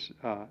behind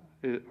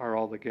are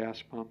all the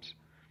gas pumps.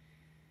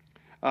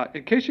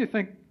 In case you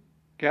think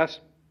gas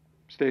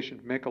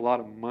stations make a lot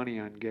of money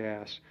on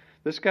gas,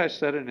 this guy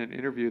said in an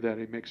interview that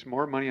he makes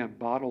more money on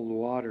bottled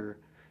water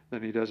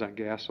than he does on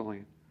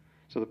gasoline.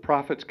 So the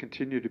profits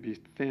continue to be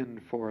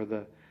thin for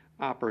the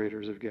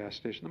operators of gas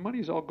stations. The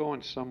money's all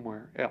going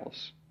somewhere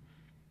else.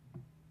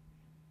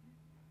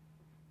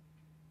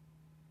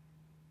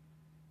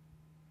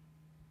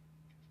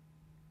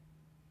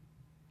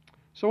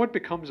 So what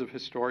becomes of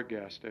historic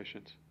gas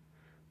stations?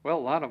 Well, a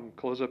lot of them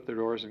close up their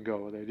doors and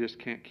go. They just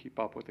can't keep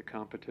up with the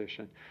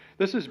competition.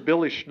 This is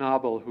Billy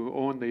Schnabel, who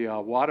owned the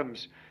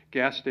Wadham's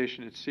gas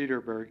station at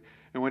Cedarburg.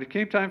 And when it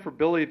came time for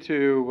Billy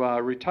to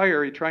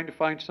retire, he tried to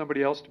find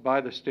somebody else to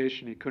buy the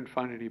station. He couldn't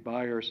find any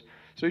buyers.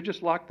 So he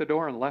just locked the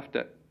door and left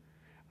it.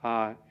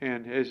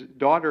 And his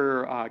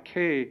daughter,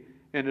 Kay,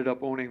 ended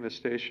up owning the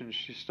station.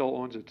 She still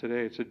owns it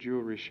today. It's a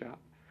jewelry shop.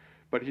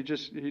 But he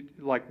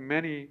like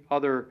many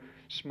other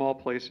small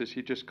places,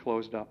 he just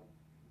closed up.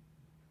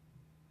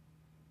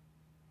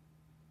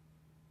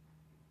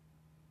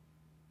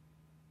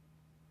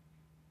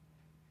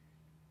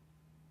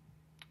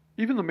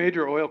 Even the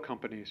major oil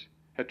companies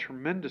had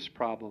tremendous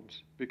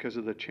problems because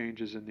of the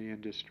changes in the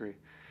industry.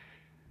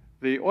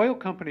 The oil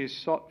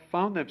companies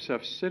found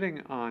themselves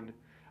sitting on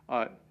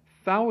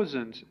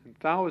thousands and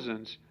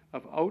thousands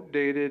of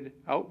outdated,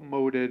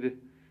 outmoded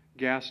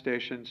gas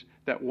stations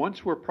that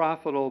once were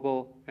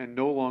profitable and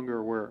no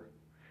longer were.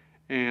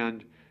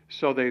 And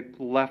so they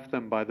left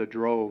them by the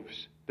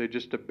droves. They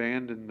just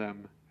abandoned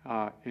them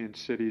in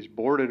cities,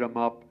 boarded them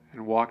up,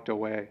 and walked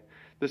away.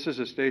 This is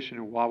a station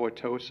in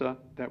Wauwatosa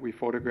that we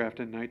photographed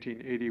in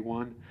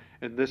 1981,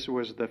 and this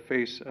was the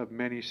face of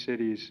many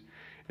cities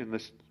in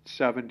the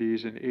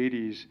 70s and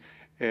 80s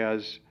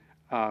as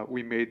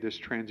we made this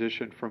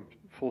transition from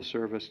full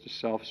service to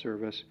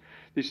self-service.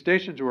 These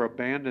stations were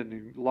abandoned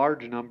in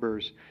large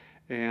numbers,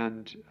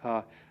 and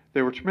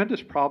there were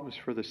tremendous problems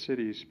for the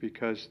cities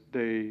because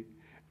they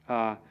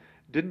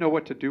didn't know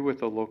what to do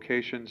with the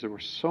locations. There were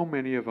so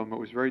many of them, it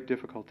was very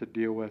difficult to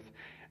deal with.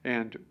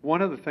 And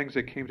one of the things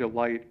that came to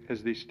light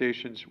as these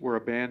stations were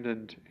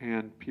abandoned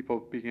and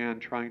people began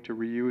trying to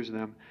reuse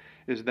them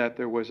is that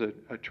there was a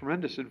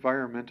tremendous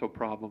environmental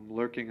problem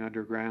lurking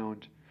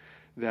underground,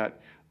 that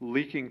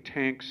leaking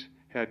tanks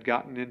had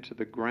gotten into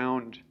the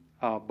ground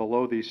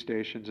below these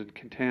stations and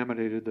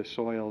contaminated the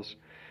soils.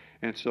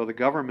 And so the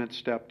government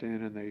stepped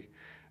in and they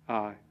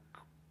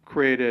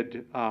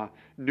created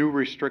new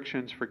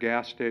restrictions for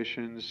gas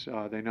stations.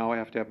 They now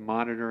have to have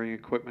monitoring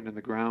equipment in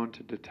the ground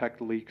to detect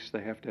leaks.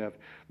 They have to have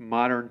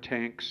modern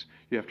tanks.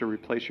 You have to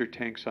replace your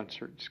tanks on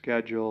certain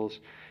schedules,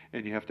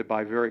 and you have to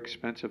buy very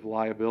expensive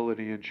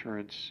liability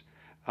insurance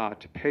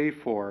to pay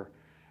for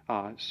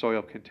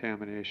soil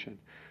contamination.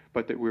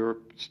 But that we were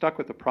stuck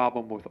with the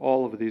problem with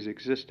all of these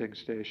existing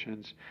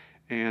stations,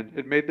 and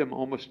it made them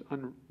almost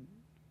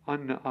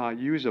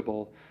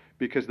unusable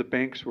because the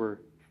banks were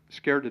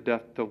scared to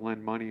death to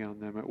lend money on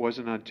them. It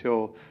wasn't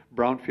until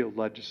brownfield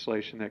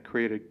legislation that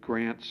created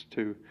grants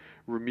to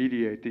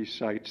remediate these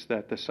sites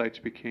that the sites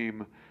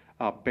became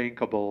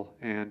bankable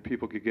and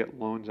people could get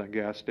loans on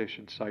gas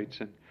station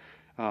sites and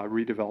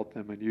redevelop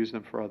them and use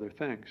them for other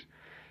things.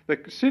 The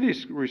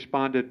cities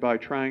responded by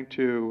trying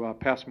to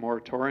pass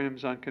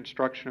moratoriums on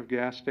construction of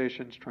gas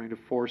stations, trying to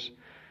force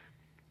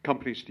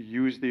companies to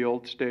use the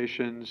old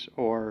stations,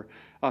 or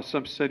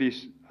some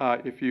cities,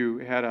 if you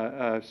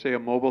had say a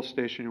mobile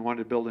station, you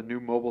wanted to build a new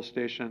mobile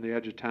station on the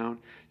edge of town,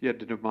 you had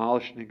to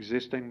demolish an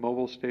existing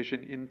mobile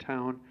station in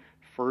town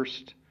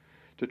first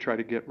to try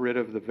to get rid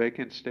of the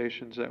vacant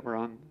stations that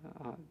were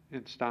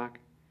in stock.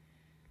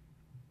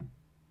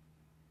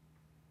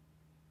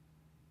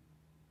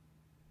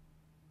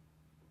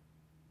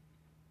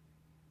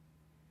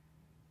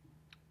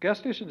 Gas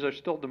stations are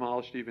still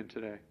demolished even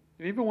today,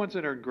 and even ones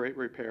that are in great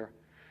repair.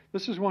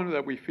 This is one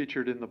that we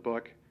featured in the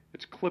book.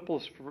 It's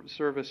Klippel's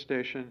service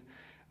station.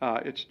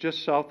 It's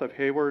just south of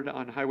Hayward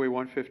on Highway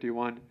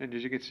 151, and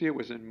as you can see, it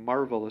was in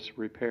marvelous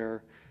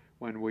repair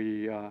when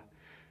we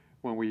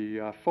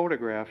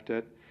photographed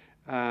it.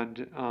 And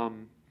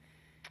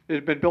it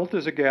had been built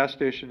as a gas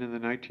station in the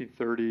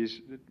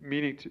 1930s,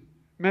 meaning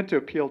meant to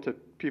appeal to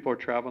people who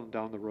are traveling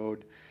down the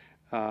road.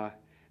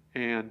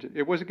 And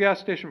it was a gas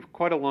station for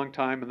quite a long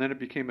time, and then it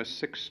became a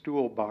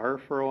six-stool bar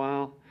for a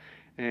while.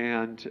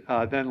 And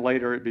then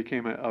later it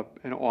became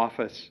an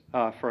office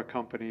for a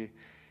company.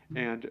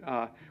 And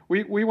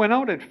we went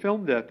out and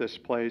filmed at this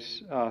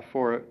place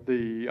for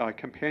the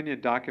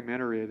companion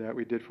documentary that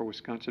we did for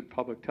Wisconsin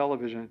Public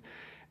Television.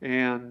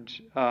 And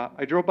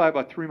I drove by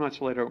about 3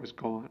 months later, it was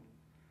gone.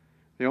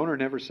 The owner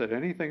never said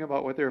anything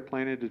about what they were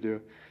planning to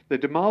do. They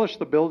demolished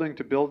the building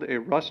to build a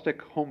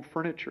rustic home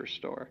furniture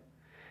store.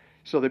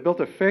 So they built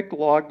a fake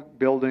log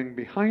building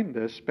behind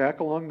this, back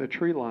along the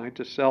tree line,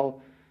 to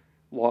sell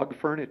log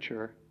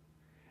furniture.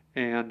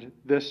 And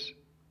this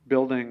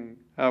building,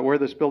 where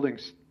this building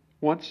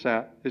once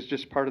sat, is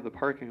just part of the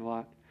parking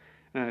lot.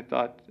 And I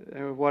thought,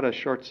 what a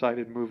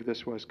short-sighted move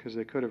this was, because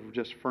they could have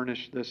just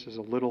furnished this as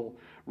a little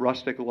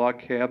rustic log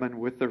cabin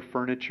with their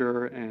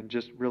furniture and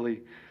just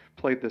really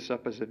played this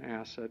up as an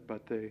asset,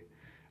 but they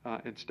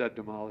instead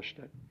demolished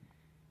it.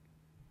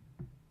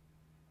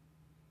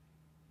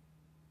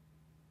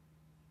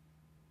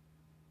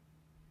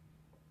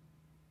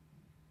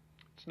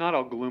 It's not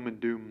all gloom and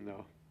doom,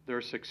 though. There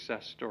are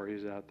success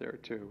stories out there,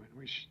 too, and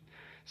we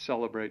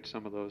celebrate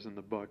some of those in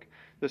the book.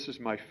 This is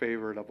my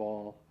favorite of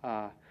all.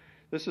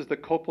 This is the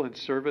Copeland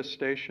Service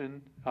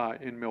Station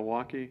in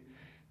Milwaukee.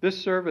 This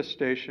service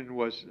station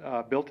was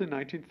built in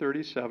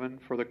 1937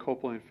 for the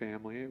Copeland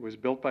family. It was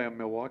built by a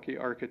Milwaukee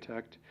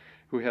architect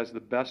who has the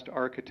best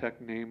architect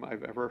name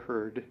I've ever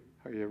heard.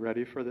 Are you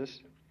ready for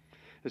this?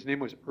 His name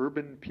was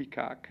Urban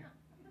Peacock.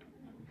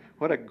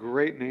 What a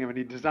great name. And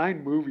he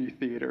designed movie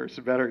theaters,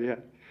 better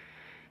yet.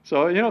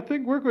 So,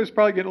 work was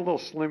probably getting a little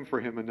slim for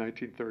him in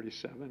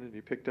 1937, and he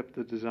picked up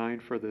the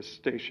design for this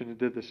station and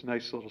did this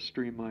nice little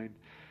streamlined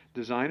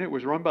design. It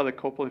was run by the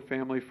Copeland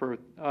family for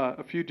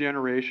a few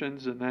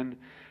generations, and then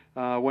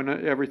when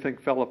everything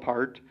fell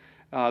apart,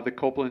 the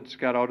Copelands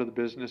got out of the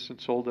business and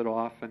sold it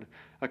off, and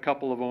a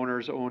couple of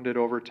owners owned it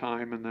over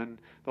time, and then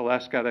the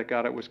last guy that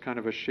got it was kind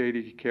of a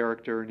shady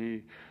character, and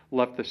he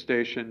left the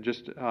station,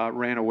 just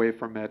ran away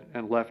from it,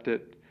 and left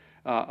it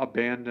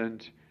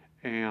abandoned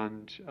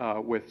and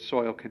with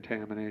soil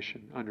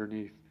contamination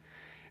underneath.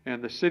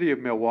 And the city of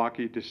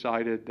Milwaukee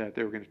decided that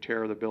they were going to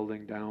tear the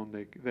building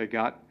down. They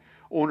got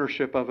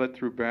ownership of it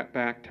through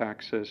back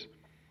taxes.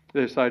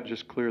 They decided to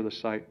just clear the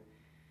site.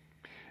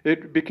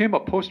 It became a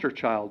poster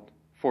child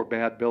for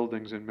bad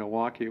buildings in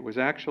Milwaukee. It was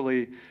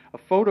actually, a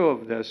photo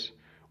of this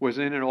was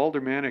in an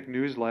aldermanic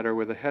newsletter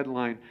with a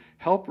headline,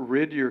 "Help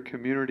Rid Your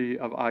Community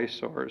of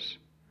Eyesores."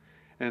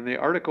 And the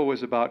article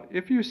was about,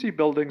 if you see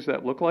buildings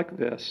that look like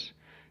this,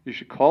 you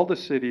should call the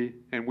city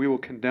and we will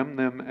condemn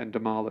them and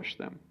demolish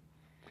them.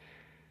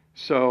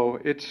 So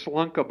it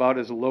slunk about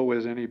as low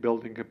as any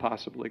building could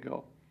possibly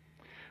go.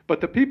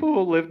 But the people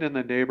who lived in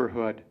the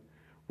neighborhood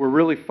were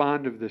really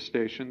fond of this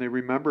station. They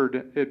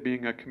remembered it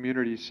being a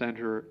community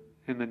center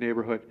in the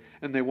neighborhood,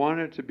 and they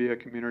wanted it to be a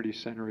community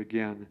center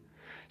again.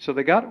 So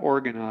they got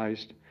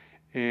organized,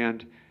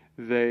 and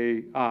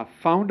they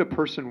found a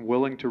person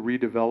willing to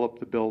redevelop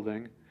the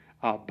building,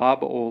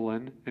 Bob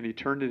Olin, and he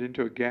turned it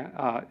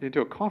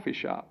into a coffee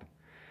shop.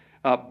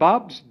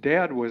 Bob's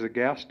dad was a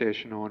gas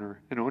station owner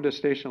and owned a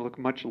station that looked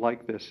much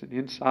like this. And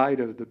inside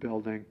of the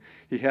building,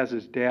 he has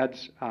his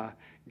dad's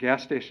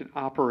gas station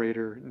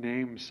operator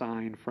name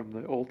sign from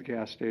the old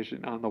gas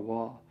station on the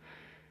wall,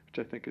 which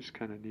I think is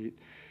kind of neat.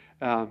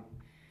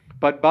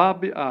 But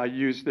Bob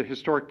used the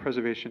historic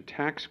preservation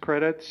tax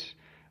credits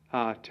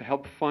to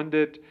help fund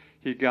it.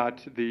 He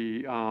got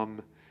the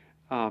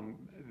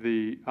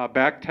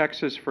back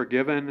taxes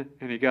forgiven,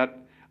 and he got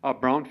a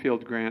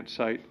brownfield grant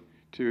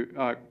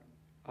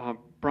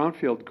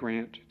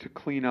to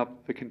clean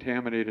up the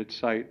contaminated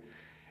site.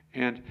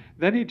 And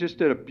then he just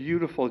did a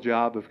beautiful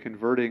job of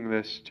converting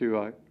this to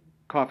a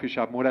coffee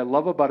shop. And what I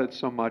love about it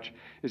so much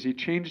is he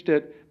changed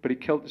it, but he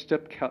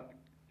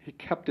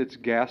kept its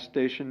gas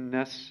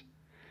station-ness.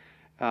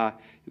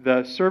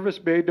 The service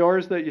bay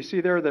doors that you see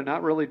there, they're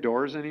not really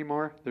doors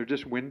anymore. They're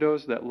just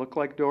windows that look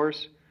like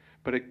doors,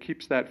 but it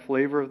keeps that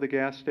flavor of the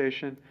gas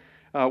station.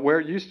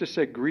 Where it used to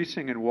say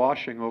greasing and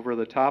washing over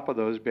the top of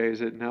those bays,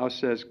 it now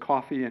says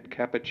coffee and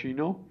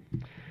cappuccino.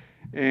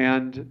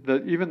 And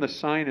even the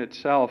sign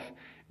itself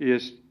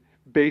is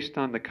based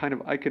on the kind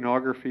of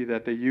iconography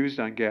that they used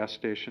on gas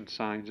station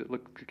signs. It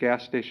looked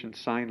gas station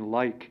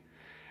sign-like.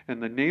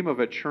 And the name of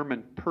it,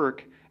 Sherman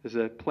Perk, is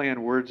a play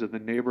on words of the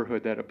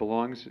neighborhood that it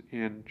belongs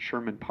in,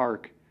 Sherman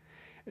Park.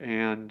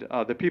 And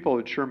the people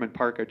at Sherman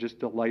Park are just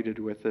delighted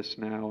with this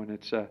now, and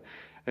it's a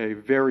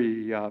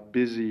very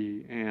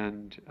busy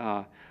and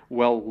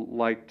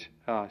well-liked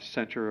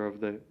center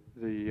of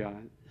the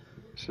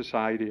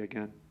society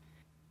again.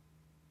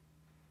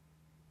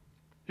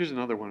 Here's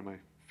another one of my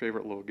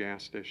favorite little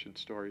gas station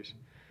stories.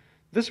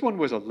 This one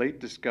was a late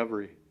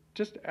discovery.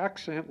 Just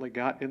accidentally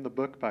got in the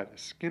book by the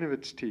skin of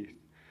its teeth.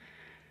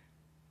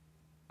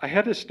 I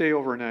had to stay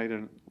overnight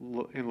in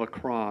La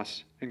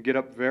Crosse and get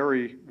up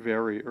very,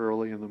 very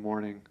early in the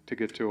morning to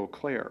get to Eau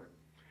Claire.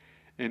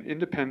 And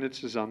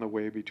Independence is on the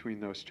way between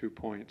those 2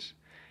 points.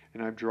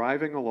 And I'm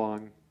driving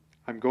along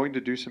I'm going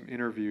to do some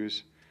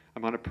interviews.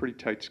 I'm on a pretty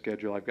tight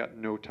schedule. I've got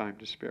no time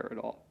to spare at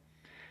all.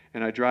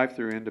 And I drive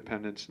through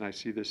Independence and I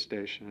see this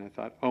station and I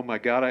thought, oh my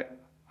God,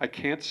 I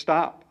can't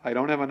stop. I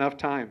don't have enough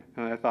time.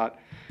 And I thought,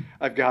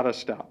 I've got to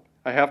stop.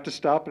 I have to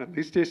stop and at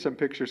least take some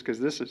pictures because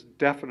this is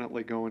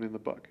definitely going in the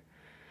book.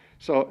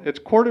 So it's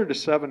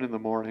 6:45 in the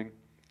morning.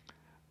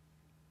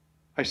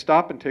 I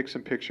stop and take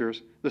some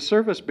pictures. The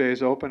service bay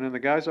is open and the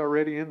guy's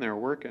already in there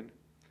working.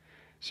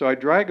 So I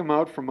drag him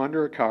out from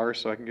under a car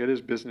so I can get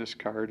his business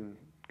card, and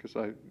because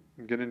I'm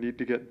going to need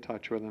to get in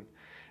touch with him.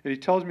 And he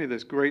tells me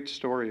this great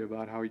story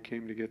about how he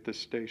came to get this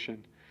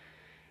station.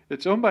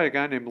 It's owned by a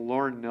guy named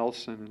Lauren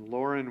Nelson, and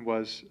Lauren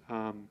was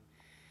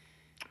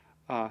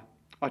a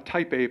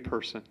type A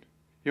person.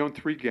 He owned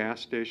 3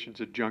 gas stations,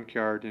 a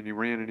junkyard, and he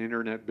ran an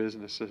internet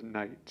business at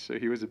night. So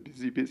he was a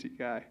busy, busy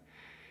guy.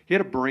 He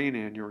had a brain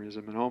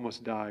aneurysm and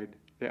almost died.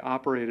 They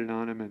operated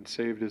on him and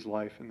saved his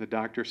life. And the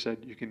doctor said,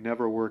 you can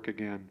never work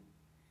again.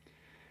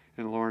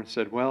 And Lauren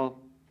said, well,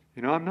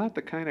 you know, I'm not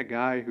the kind of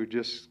guy who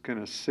just going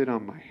to sit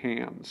on my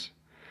hands.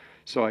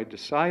 So I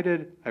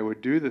decided I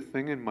would do the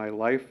thing in my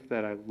life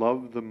that I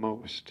love the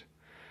most.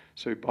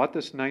 So he bought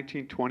this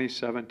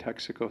 1927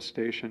 Texaco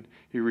station,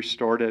 he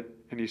restored it,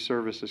 and he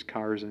services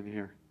cars in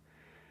here.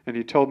 And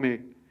he told me,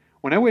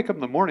 when I wake up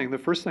in the morning, the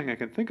first thing I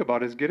can think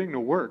about is getting to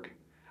work.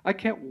 I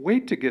can't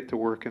wait to get to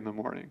work in the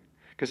morning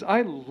because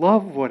I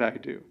love what I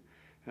do.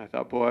 And I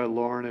thought, boy,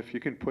 Lauren, if you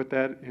can put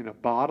that in a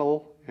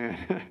bottle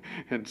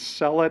and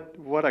sell it,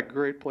 what a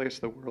great place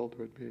the world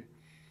would be.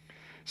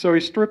 So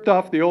he stripped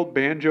off the old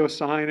banjo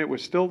sign. It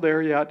was still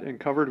there yet and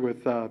covered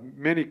with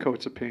many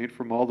coats of paint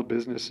from all the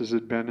businesses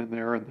that had been in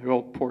there. And the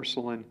old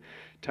porcelain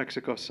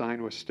Texaco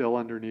sign was still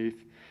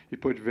underneath. He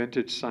put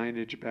vintage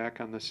signage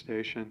back on the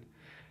station.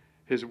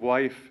 His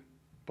wife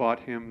bought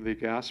him the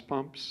gas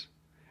pumps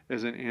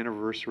as an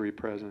anniversary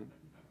present.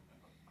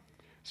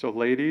 So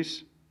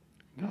ladies,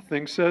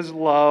 nothing says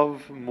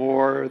love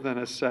more than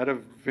a set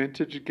of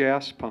vintage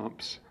gas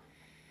pumps.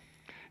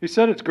 He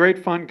said it's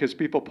great fun because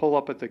people pull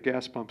up at the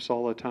gas pumps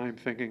all the time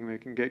thinking they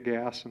can get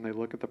gas, and they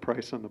look at the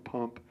price on the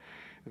pump,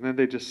 and then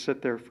they just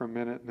sit there for a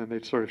minute, and then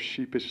they sort of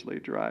sheepishly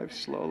drive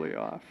slowly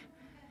off.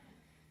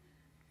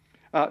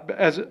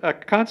 As a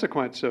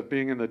consequence of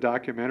being in the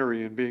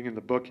documentary and being in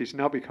the book, he's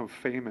now become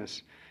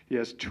famous. He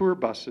has tour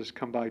buses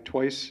come by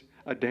twice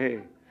a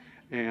day,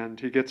 and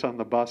he gets on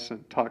the bus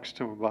and talks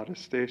to him about his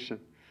station.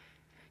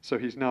 So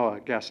he's now a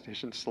gas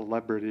station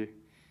celebrity.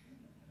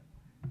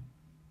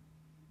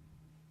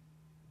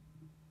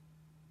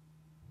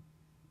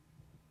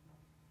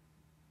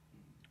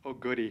 Oh,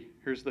 goody.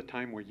 Here's the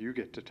time where you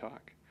get to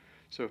talk.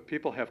 So if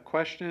people have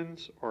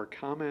questions or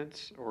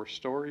comments or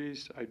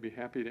stories, I'd be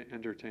happy to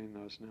entertain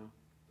those now.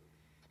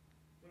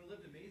 When I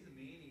lived in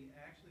Mazamani,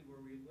 actually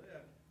where we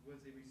lived was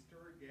a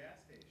restored gas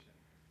station.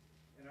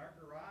 And our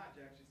garage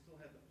actually still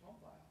had the pump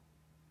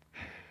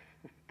aisle.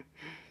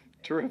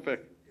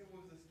 Terrific.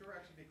 The store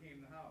actually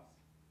became the house.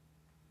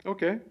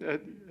 Okay.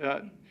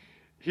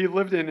 He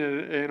lived in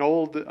an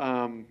old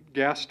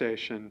gas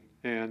station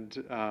and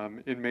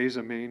in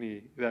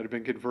Mazamani that had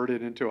been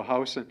converted into a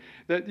house. And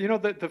that, you know,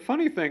 the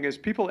funny thing is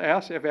people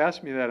have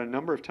asked me that a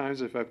number of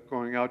times if I'm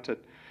going out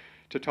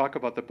to talk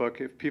about the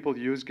book, if people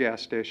use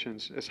gas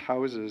stations as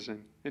houses.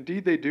 And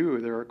indeed they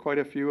do. There are quite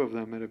a few of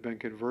them that have been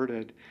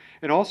converted.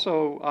 And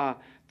also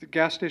the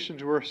gas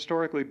stations were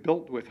historically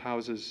built with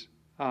houses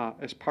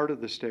as part of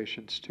the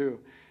stations too.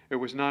 It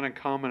was not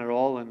uncommon at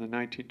all in the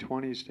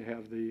 1920s to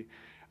have the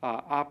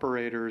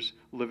operators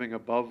living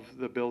above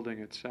the building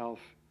itself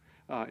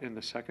in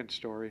the second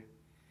story.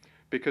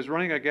 Because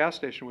running a gas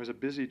station was a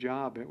busy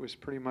job. It was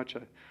pretty much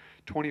a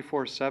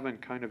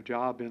 24/7 kind of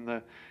job. In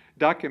the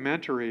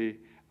documentary,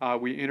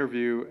 we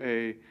interview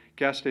a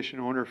gas station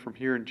owner from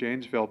here in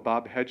Janesville,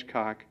 Bob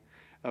Hedgecock,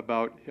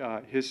 about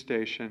his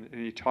station,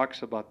 and he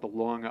talks about the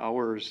long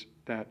hours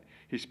that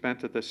he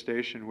spent at the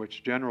station,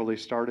 which generally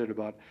started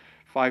about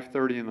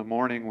 5:30 in the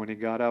morning when he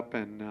got up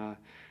and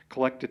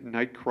collected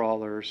night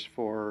crawlers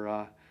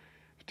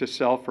to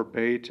sell for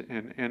bait,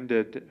 and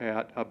ended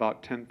at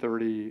about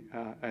 10:30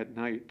 at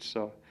night.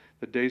 So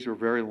the days were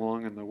very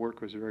long and the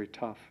work was very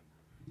tough.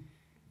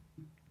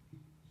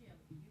 Jim,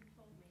 you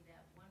told me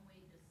that one way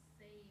to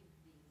save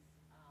these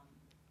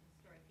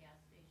historic gas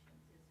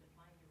stations is to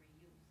find a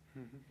reuse.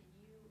 Mm-hmm. Can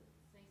you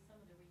say some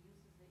of the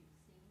reuses that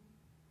you've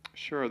seen?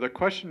 Sure. The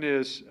question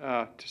is,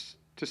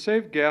 to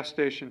save gas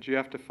stations, you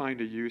have to find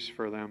a use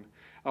for them.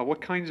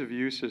 What kinds of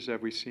uses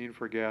have we seen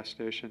for gas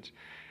stations?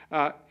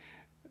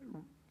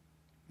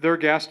 There are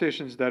gas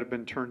stations that have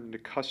been turned into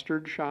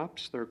custard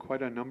shops. There are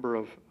quite a number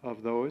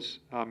of those.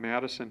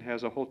 Madison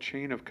has a whole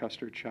chain of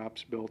custard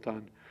shops built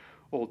on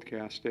old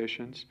gas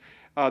stations.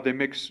 They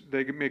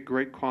make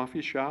great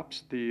coffee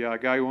shops. The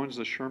guy who owns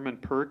the Sherman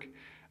Perk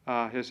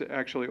has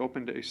actually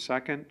opened a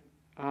second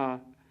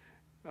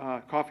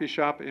coffee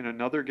shop in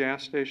another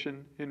gas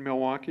station in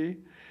Milwaukee.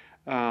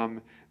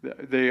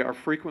 They are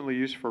frequently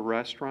used for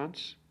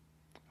restaurants.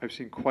 I've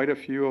seen quite a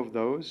few of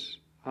those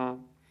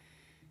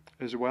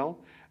as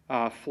well.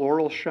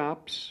 Floral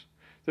shops.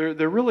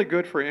 They're really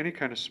good for any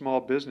kind of small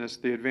business.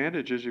 The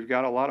advantage is you've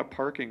got a lot of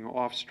parking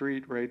off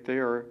street right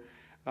there,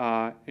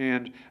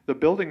 and the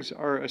buildings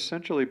are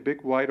essentially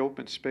big, wide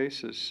open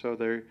spaces, so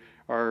they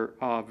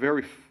are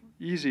very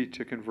easy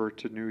to convert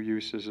to new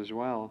uses as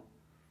well.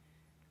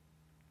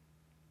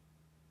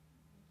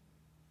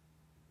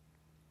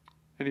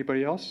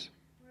 Anybody else?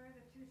 Where are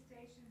the two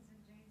stations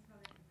in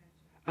Janesville that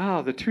you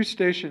mentioned? The two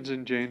stations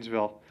in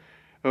Janesville.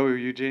 Oh,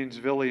 you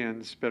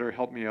Janesvillians better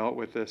help me out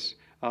with this.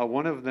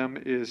 One of them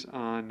is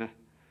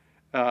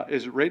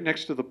is right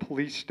next to the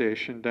police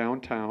station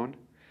downtown.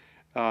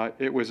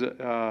 It was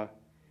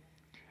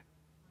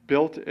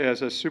built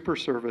as a super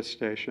service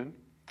station.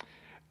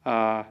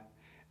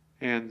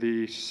 And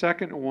the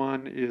second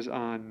one is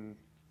on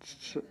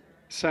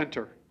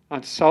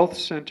on South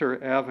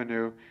Center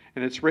Avenue,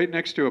 and it's right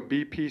next to a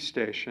BP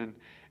station.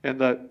 And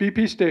the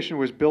BP station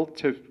was built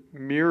to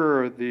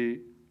mirror the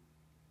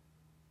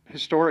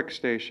historic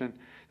station.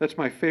 That's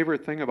my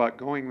favorite thing about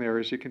going there,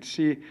 is you can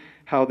see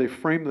how they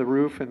framed the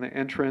roof and the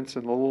entrance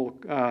and the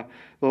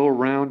little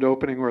round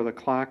opening where the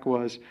clock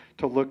was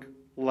to look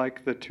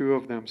like the two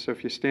of them. So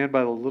if you stand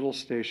by the little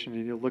station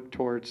and you look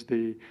towards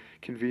the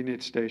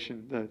convenience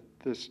station,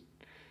 the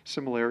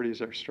similarities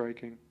are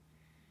striking.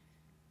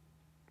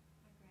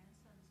 My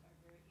grandsons are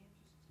very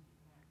interested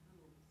in that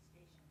little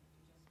station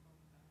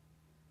that you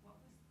just spoke about.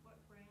 What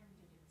brand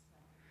did it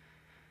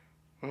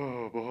sell?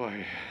 Oh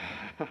boy.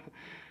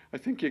 I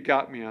think you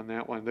got me on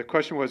that one. The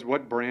question was,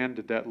 what brand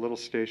did that little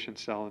station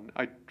sell?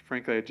 And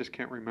frankly, I just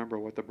can't remember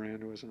what the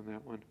brand was on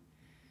that one.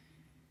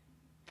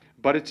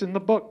 But it's in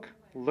the book.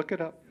 Look it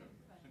up.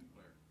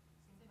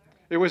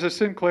 It was a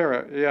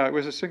Sinclair. Yeah, it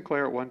was a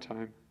Sinclair at one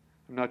time.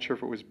 I'm not sure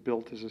if it was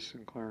built as a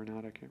Sinclair or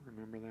not. I can't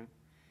remember that.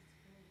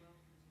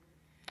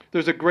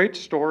 There's a great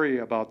story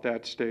about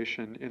that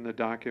station in the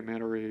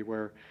documentary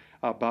where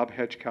Bob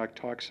Hedgecock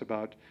talks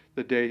about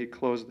the day he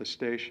closed the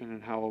station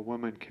and how a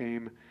woman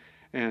came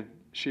and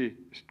she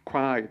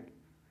cried.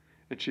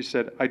 And she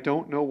said, "I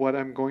don't know what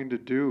I'm going to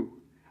do.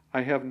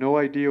 I have no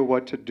idea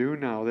what to do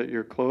now that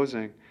you're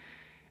closing."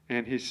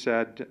 And he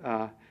said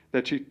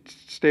that she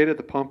stayed at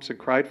the pumps and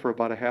cried for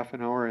about a half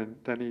an hour, and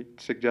then he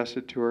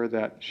suggested to her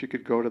that she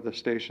could go to the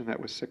station that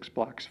was 6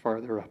 blocks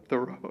farther up the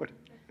road.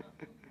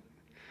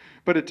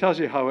 But it tells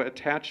you how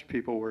attached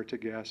people were to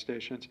gas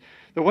stations.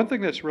 The one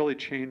thing that's really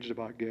changed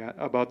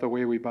about the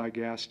way we buy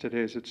gas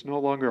today is it's no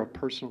longer a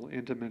personal,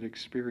 intimate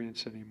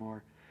experience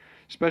anymore.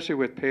 Especially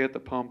with pay at the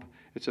pump,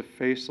 it's a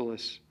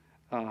faceless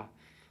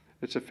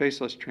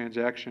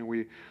transaction.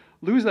 We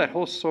lose that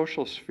whole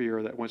social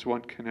sphere that was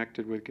once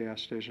connected with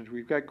gas stations.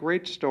 We've got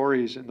great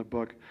stories in the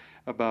book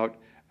about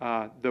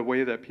the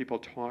way that people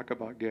talk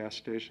about gas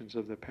stations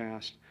of the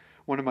past.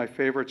 One of my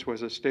favorites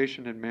was a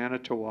station in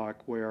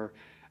Manitowoc where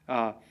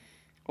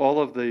all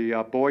of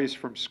the boys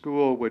from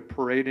school would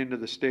parade into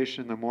the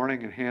station in the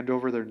morning and hand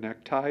over their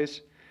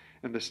neckties.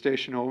 And the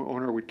station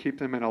owner would keep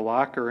them in a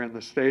locker in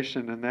the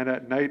station, and then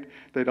at night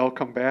they'd all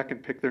come back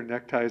and pick their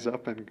neckties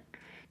up and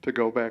to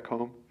go back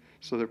home.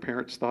 So their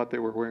parents thought they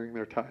were wearing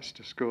their ties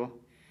to school.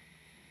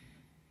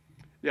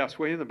 Yes,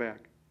 way in the back.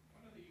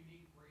 One of the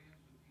unique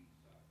brands of these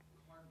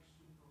Clark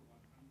Super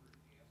 100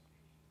 gas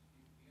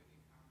stations. Do you have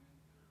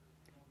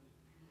any comment or know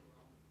that people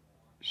around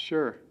it?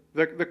 Sure.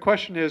 The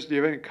question is, do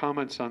you have any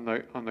comments on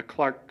the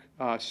Clark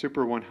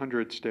Super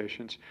 100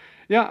 stations?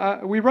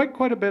 Yeah, we write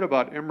quite a bit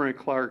about Emery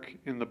Clark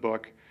in the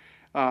book.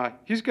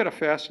 He's got a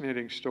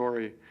fascinating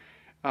story.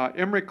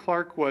 Emery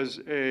Clark was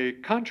a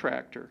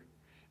contractor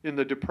in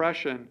the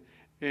Depression,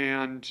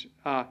 and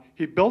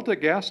he built a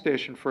gas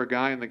station for a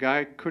guy, and the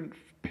guy couldn't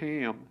pay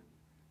him.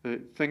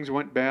 Things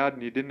went bad,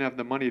 and he didn't have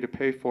the money to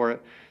pay for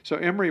it. So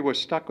Emery was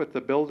stuck with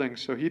the building,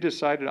 so he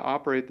decided to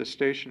operate the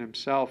station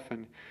himself,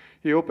 and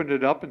he opened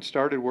it up and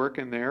started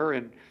working there.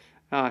 And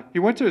he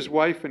went to his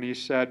wife and he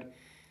said,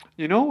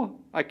 "You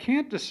know, I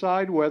can't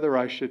decide whether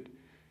I should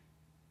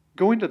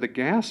go into the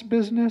gas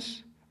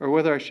business or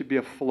whether I should be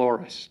a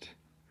florist."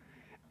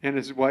 And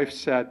his wife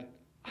said,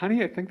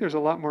 "Honey, I think there's a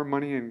lot more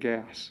money in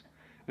gas."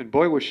 And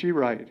boy, was she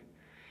right.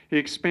 He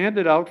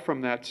expanded out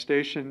from that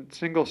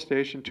single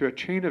station to a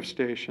chain of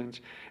stations,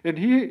 and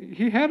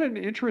he had an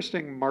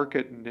interesting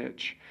market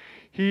niche.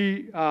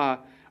 He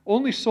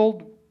only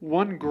sold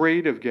one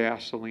grade of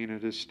gasoline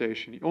at his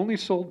station. He only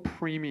sold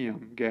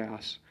premium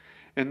gas.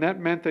 And that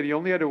meant that he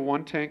only had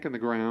one tank in the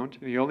ground,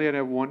 and he only had to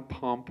have one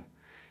pump.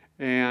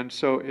 And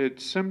so it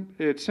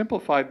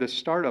simplified the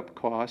startup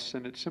costs,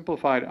 and it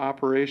simplified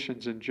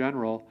operations in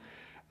general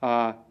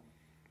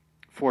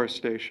for a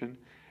station.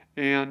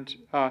 And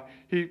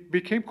he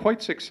became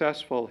quite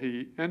successful.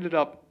 He ended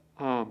up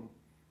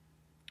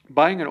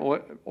buying an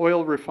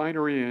oil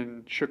refinery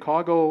in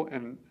Chicago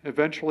and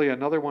eventually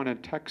another one in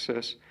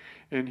Texas.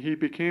 And he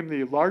became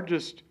the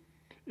largest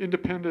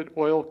independent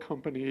oil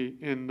company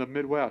in the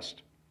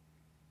Midwest,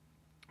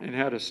 and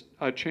had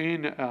a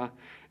chain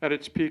at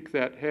its peak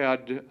that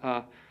had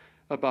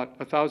about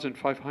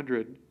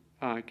 1,500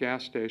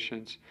 gas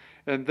stations.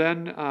 And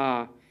then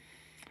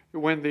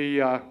when the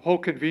whole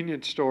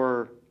convenience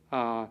store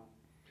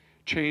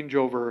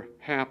changeover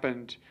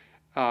happened,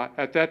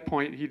 at that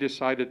point, he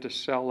decided to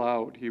sell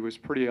out. He was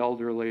pretty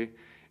elderly,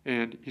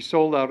 and he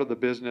sold out of the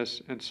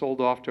business and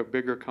sold off to a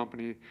bigger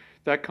company.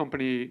 That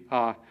company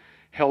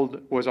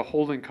was a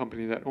holding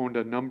company that owned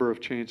a number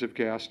of chains of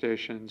gas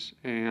stations,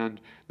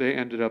 and they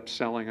ended up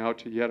selling out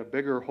to yet a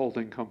bigger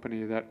holding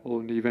company that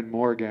owned even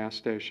more gas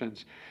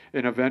stations.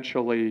 And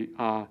eventually,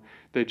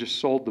 they just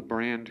sold the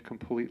brand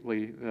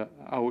completely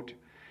out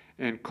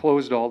and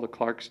closed all the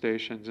Clark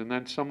stations. And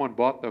then someone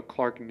bought the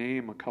Clark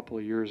name a couple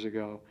of years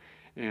ago.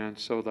 And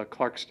so the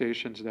Clark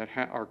stations that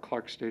are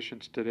Clark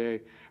stations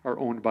today are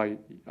owned by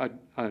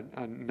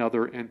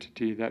another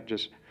entity that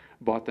just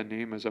bought the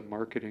name as a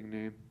marketing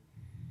name.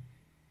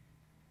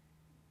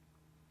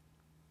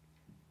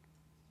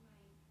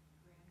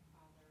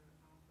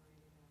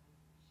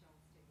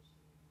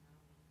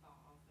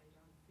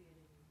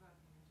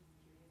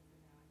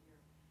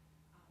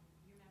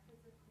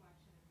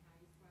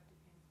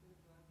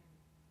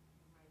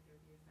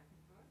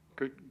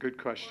 Good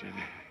question. Or are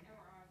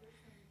there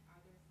some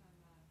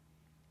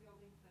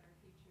buildings that are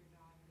featured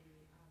on the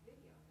video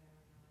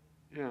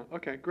that are not? Yeah,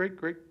 okay,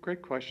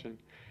 great question.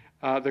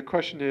 The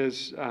question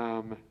is,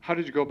 how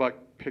did you go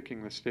about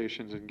picking the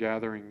stations and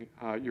gathering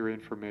your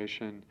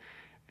information,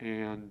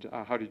 and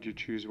how did you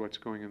choose what's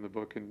going in the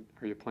book, and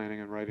are you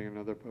planning on writing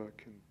another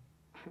book, and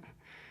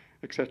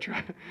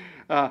etc.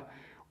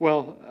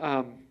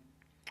 When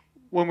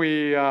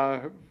we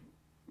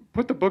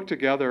put the book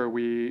together,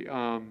 we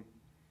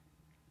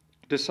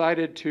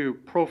decided to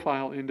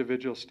profile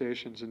individual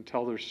stations and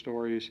tell their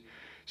stories.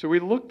 So we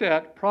looked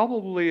at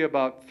probably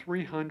about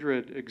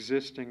 300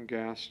 existing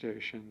gas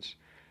stations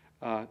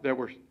that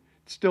were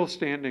still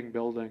standing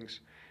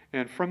buildings.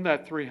 And from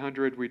that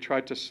 300, we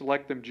tried to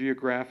select them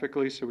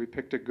geographically, so we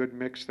picked a good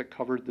mix that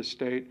covered the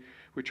state.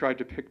 We tried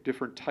to pick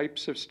different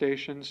types of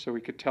stations so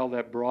we could tell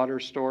that broader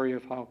story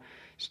of how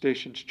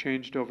stations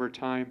changed over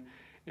time.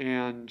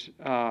 And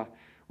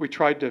we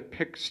tried to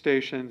pick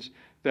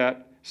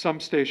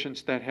some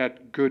stations that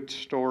had good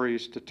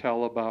stories to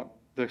tell about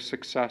the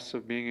success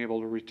of being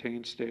able to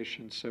retain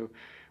stations, so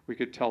we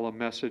could tell a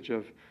message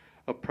of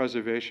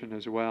preservation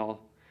as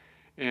well.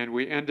 And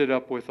we ended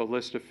up with a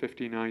list of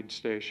 59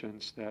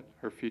 stations that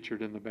are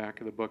featured in the back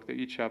of the book. They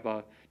each have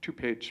a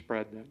 2-page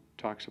spread that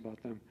talks about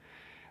them.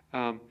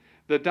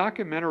 The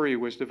documentary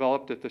was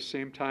developed at the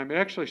same time. It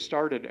actually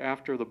started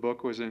after the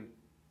book was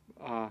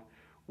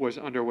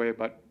underway,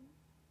 but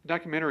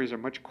documentaries are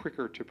much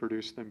quicker to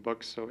produce than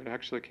books, so it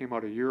actually came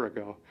out a year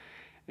ago.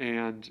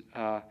 And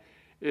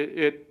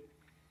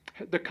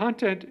the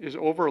content is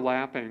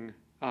overlapping,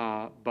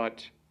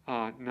 but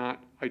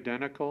not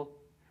identical.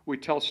 We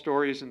tell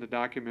stories in the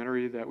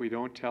documentary that we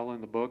don't tell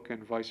in the book,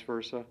 and vice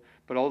versa,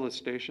 but all the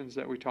stations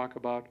that we talk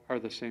about are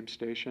the same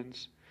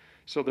stations.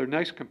 So they're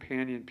nice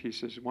companion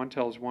pieces. One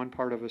tells one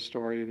part of a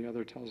story, the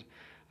other tells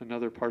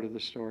another part of the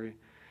story.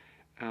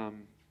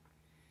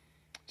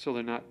 So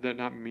they're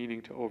not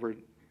meaning to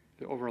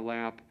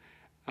overlap.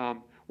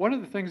 One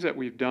of the things that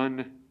we've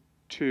done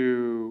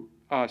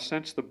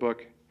since the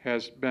book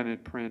has been in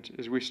print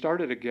is we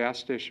started a gas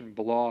station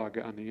blog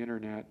on the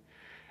internet.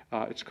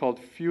 It's called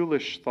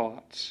Fuelish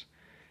Thoughts.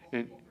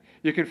 And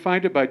you can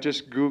find it by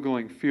just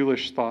Googling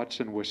Fuelish Thoughts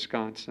in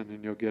Wisconsin,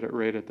 and you'll get it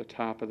right at the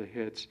top of the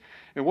hits.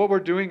 And what we're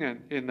doing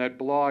in that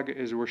blog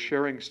is we're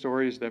sharing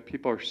stories that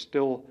people are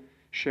still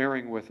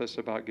sharing with us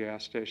about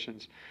gas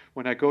stations.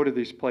 When I go to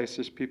these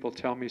places, people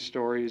tell me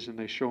stories and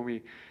they show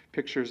me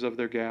pictures of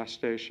their gas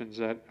stations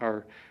that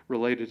are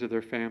related to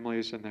their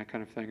families and that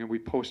kind of thing. And we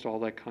post all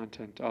that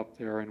content up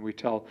there, and we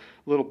tell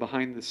little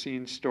behind the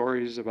scenes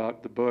stories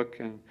about the book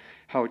and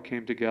how it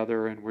came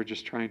together, and we're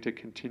just trying to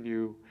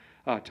continue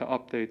to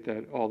update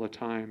that all the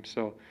time.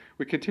 So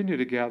we continue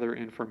to gather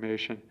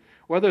information.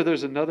 Whether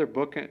there's another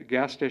book,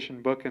 gas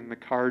station book in the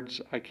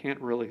cards, I can't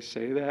really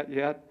say that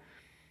yet.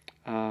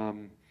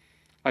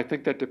 I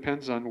think that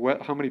depends on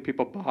how many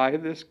people buy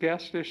this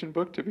gas station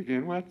book to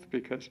begin with,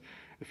 because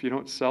if you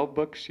don't sell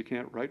books, you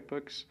can't write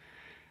books.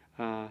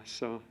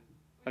 So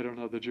I don't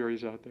know, the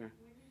jury's out there.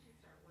 When did you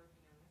start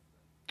working on this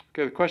book?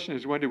 Okay, the question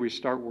is, when did we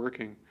start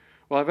working?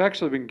 Well, I've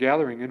actually been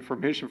gathering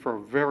information for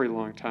a very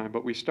long time,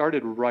 but we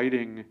started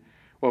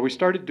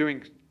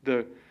doing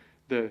the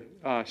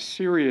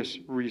serious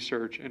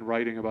research and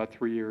writing about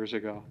 3 years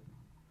ago.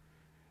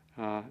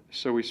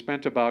 So we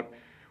spent about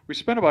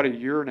a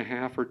year and a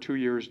half or 2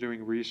 years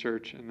doing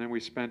research, and then we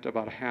spent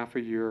about a half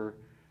a year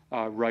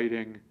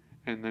writing,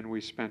 and then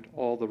we spent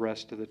all the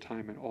rest of the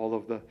time in all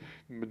of the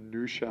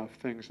minutiae of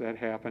things that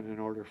happen in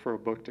order for a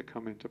book to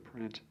come into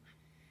print.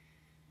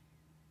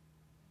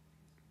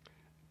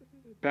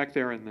 Back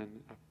there and then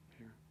up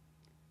here.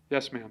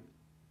 Yes, ma'am.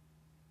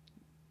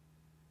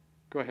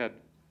 Go ahead.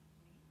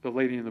 The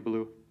lady in the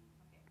blue.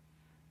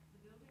 The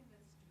building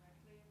that's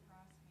directly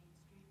across Main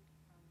Street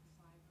from this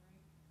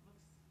library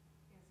looks as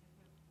if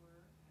it were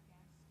a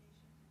gas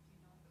station. Do you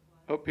know if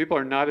it was? Oh, people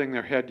are nodding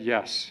their head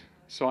yes.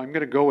 So I'm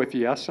going to go with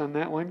yes on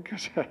that one,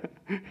 because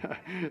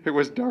it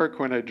was dark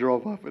when I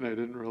drove up and I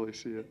didn't really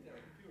see it.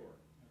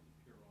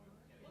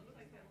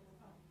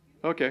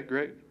 Okay,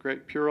 great,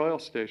 great. Pure oil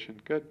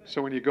station, good.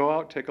 So when you go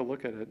out, take a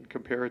look at it and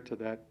compare it to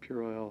that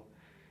pure oil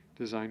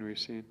design we've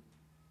seen.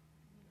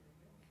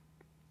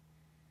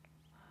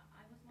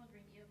 I was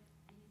wondering if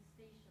these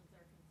stations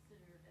are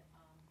considered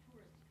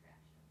tourist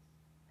attractions.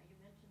 You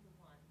mentioned the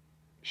one.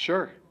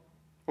 Sure.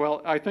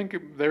 Well, I think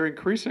they're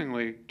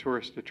increasingly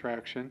tourist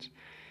attractions.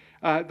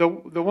 The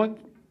one,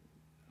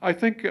 I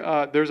think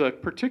there's a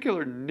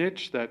particular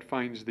niche that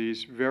finds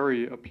these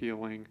very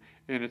appealing,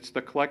 and it's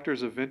the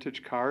collectors of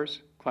vintage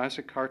cars,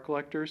 classic car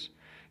collectors.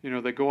 You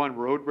know, they go on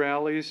road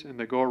rallies and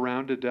they go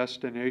around to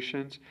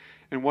destinations,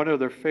 and one of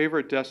their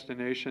favorite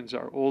destinations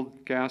are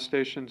old gas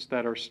stations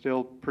that are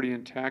still pretty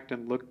intact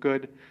and look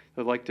good.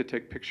 They like to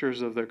take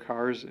pictures of their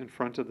cars in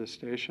front of the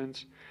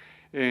stations.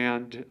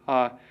 And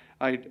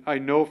I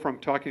know from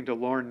talking to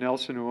Lauren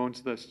Nelson, who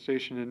owns the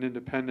station in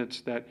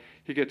Independence, that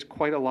he gets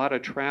quite a lot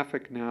of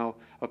traffic now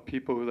of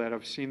people that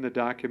have seen the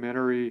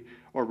documentary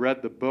or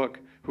read the book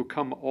who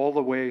come all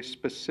the way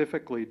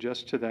specifically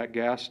just to that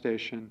gas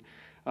station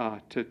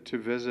to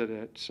visit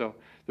it. So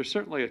there's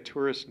certainly a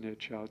tourist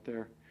niche out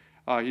there.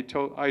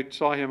 I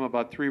saw him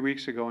about 3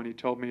 weeks ago, and he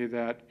told me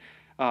that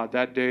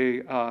that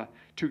day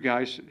 2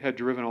 guys had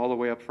driven all the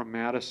way up from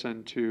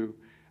Madison to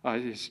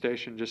his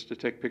station just to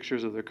take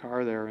pictures of their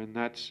car there, and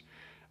that's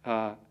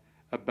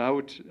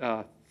about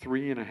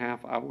 3.5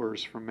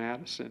 hours from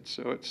Madison,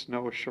 so it's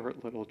no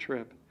short little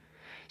trip.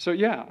 So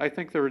yeah, I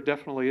think there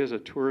definitely is a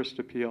tourist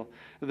appeal.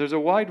 And there's a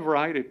wide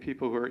variety of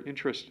people who are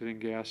interested in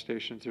gas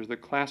stations. There's the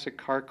classic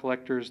car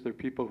collectors, there are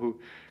people who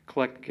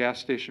collect gas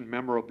station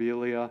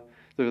memorabilia,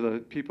 there are the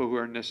people who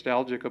are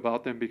nostalgic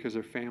about them because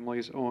their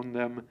families owned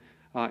them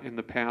in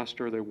the past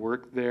or they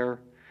worked there.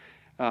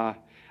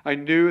 I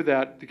knew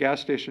that the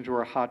gas stations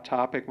were a hot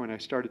topic when I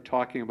started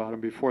talking about them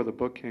before the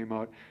book came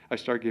out. I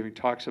started giving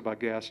talks about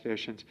gas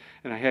stations,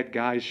 and I had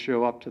guys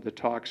show up to the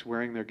talks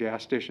wearing their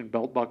gas station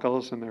belt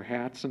buckles and their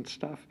hats and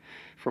stuff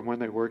from when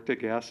they worked at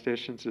gas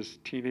stations as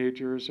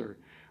teenagers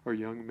or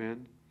young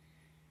men.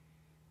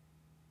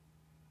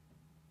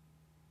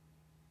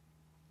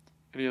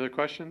 Any other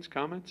questions,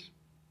 comments?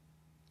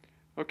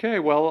 Okay,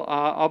 well,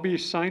 I'll be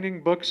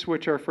signing books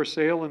which are for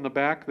sale in the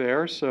back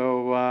there,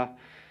 so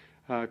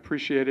I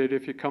appreciate it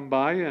if you come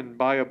by and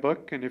buy a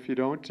book, and if you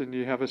don't and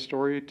you have a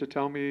story to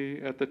tell me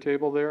at the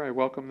table there, I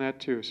welcome that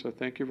too. So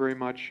thank you very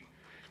much.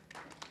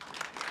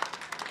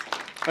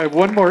 I have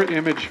one more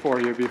image for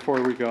you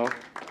before we go.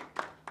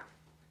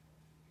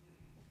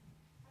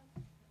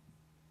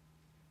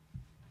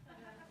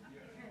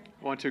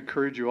 I want to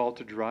encourage you all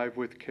to drive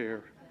with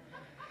care.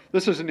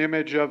 This is an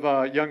image of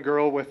a young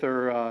girl with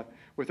her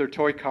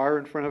toy car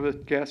in front of a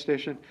gas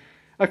station.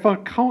 I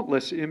found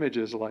countless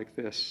images like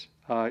this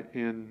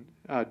in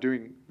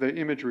doing the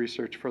image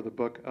research for the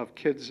book of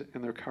kids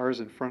and their cars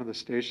in front of the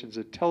stations.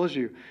 It tells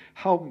you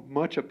how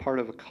much a part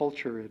of a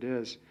culture it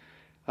is.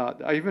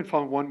 I even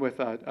found one with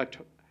a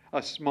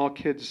small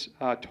kid's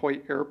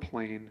toy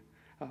airplane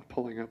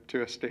pulling up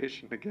to a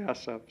station to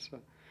gas up. So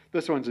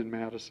this one's in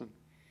Madison.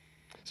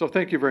 So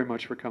thank you very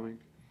much for coming.